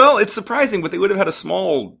surprising, but they would have had a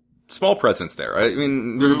small presence there. I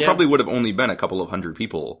mean, there probably would have only been a couple of hundred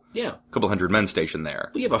people. Yeah. A couple hundred men stationed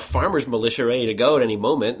there. We have a farmer's militia ready to go at any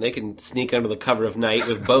moment. They can sneak under the cover of night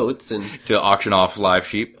with boats and to auction off live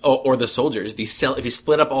sheep. Or the soldiers. If you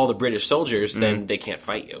split up all the British soldiers, then they can't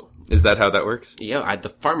fight you. Is that how that works? Yeah, the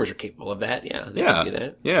farmers are capable of that. Yeah, they can do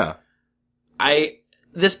that. Yeah.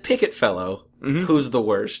 This Pickett fellow, who's the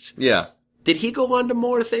worst. Yeah. Did he go on to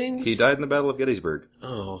more things? He died in the Battle of Gettysburg.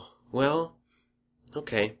 Oh, well,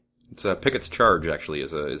 okay. It's Pickett's Charge, actually,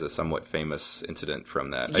 is a somewhat famous incident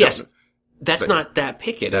from that. Yes. That's not that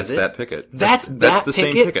Pickett, is it? That's that Pickett. That's the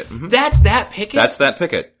same Pickett. That's that Pickett? That's that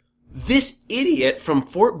Pickett. This idiot from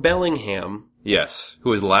Fort Bellingham. Yes.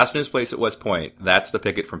 Who was last in his place at West Point. That's the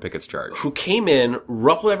Pickett from Pickett's Charge. Who came in,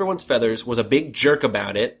 ruffled everyone's feathers, was a big jerk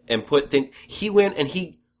about it, and he went and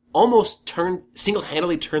he almost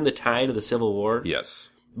single-handedly turned the tide of the Civil War. Yes.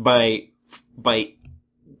 By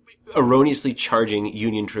erroneously charging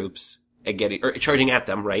Union troops charging at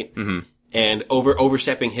them, right? Mm-hmm. And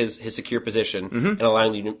overstepping his secure position and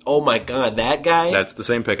allowing the Union. Oh my God, that guy! That's the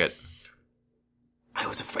same Pickett. I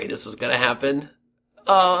was afraid this was gonna happen.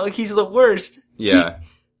 Oh, he's the worst. Yeah.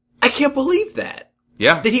 I can't believe that.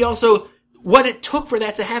 Yeah. That he also, what it took for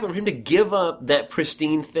that to happen, for him to give up that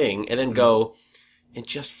pristine thing and then go and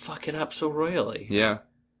just fuck it up so royally. Yeah.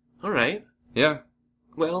 All right. Yeah.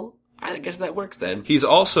 Well, I guess that works then. He's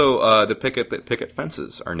also the Pickett that picket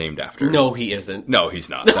fences are named after. No, he isn't. No, he's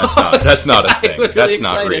not. That's not a thing. Really That's excited.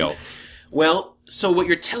 not real. Well, so what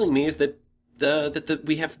you're telling me is that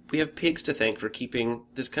we have pigs to thank for keeping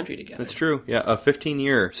this country together. That's true. Yeah, a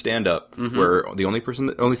 15-year stand-up where the only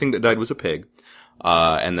thing that died was a pig,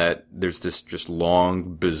 and that there's this just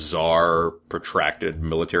long, bizarre, protracted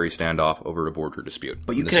military standoff over a border dispute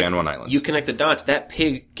in the San Juan Islands. You connect the dots. That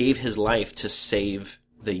pig gave his life to save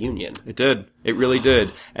the Union. It did. It really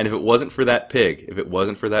did. And if it wasn't for that pig, if it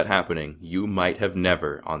wasn't for that happening, you might have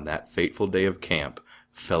never, on that fateful day of camp,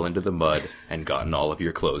 fell into the mud and gotten all of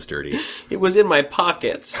your clothes dirty. It was in my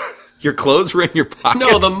pockets. Your clothes were in your pockets?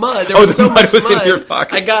 No, the mud. There was so much was mud. In your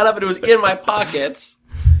pockets. I got up and it was in my pockets.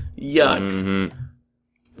 Yuck. Mm-hmm.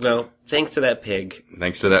 Well, thanks to that pig.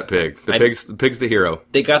 Thanks to that pig. The pig's the hero.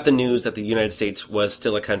 They got the news that the United States was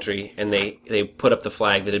still a country, and they put up the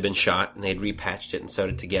flag that had been shot, and they had repatched it and sewed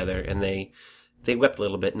it together, and they wept a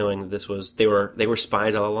little bit knowing that they were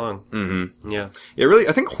spies all along. Mm-hmm. Yeah. Yeah, really,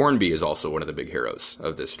 I think Hornby is also one of the big heroes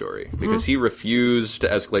of this story, because he refused to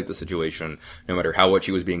escalate the situation no matter how much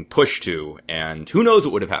he was being pushed to, and who knows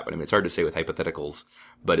what would have happened. I mean, it's hard to say with hypotheticals,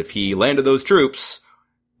 but if he landed those troops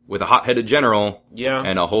with a hot-headed general,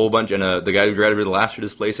 and a whole bunch, and the guy who tried to blasted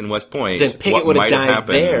his place in West Point, then Pickett would have died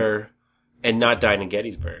happened there and not died in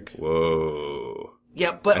Gettysburg. Whoa.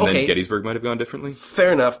 Yeah, but and then Gettysburg might have gone differently?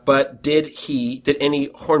 Fair enough, but did any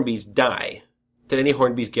Hornbys die? Did any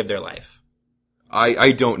Hornbys give their life?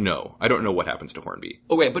 I don't know. I don't know what happens to Hornby.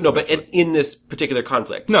 Oh, wait, but in this particular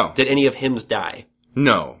conflict, no. Did any of Him's die?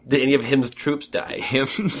 No. Did any of Him's troops die?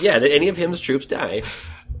 Him's? Yeah, did any of Him's troops die?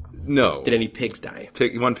 No. Did any pigs die?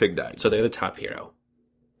 One pig died. So they're the top hero.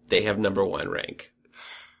 They have number 1 rank.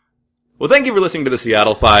 Well, thank you for listening to the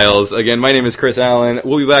Seattle Files. Again, my name is Chris Allen.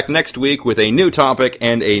 We'll be back next week with a new topic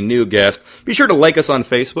and a new guest. Be sure to like us on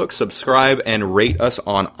Facebook, subscribe, and rate us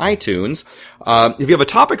on iTunes. If you have a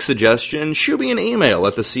topic suggestion, shoot me an email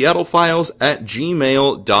at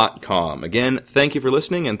theseattlefiles@gmail.com. Again, thank you for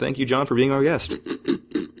listening, and thank you, John, for being our guest.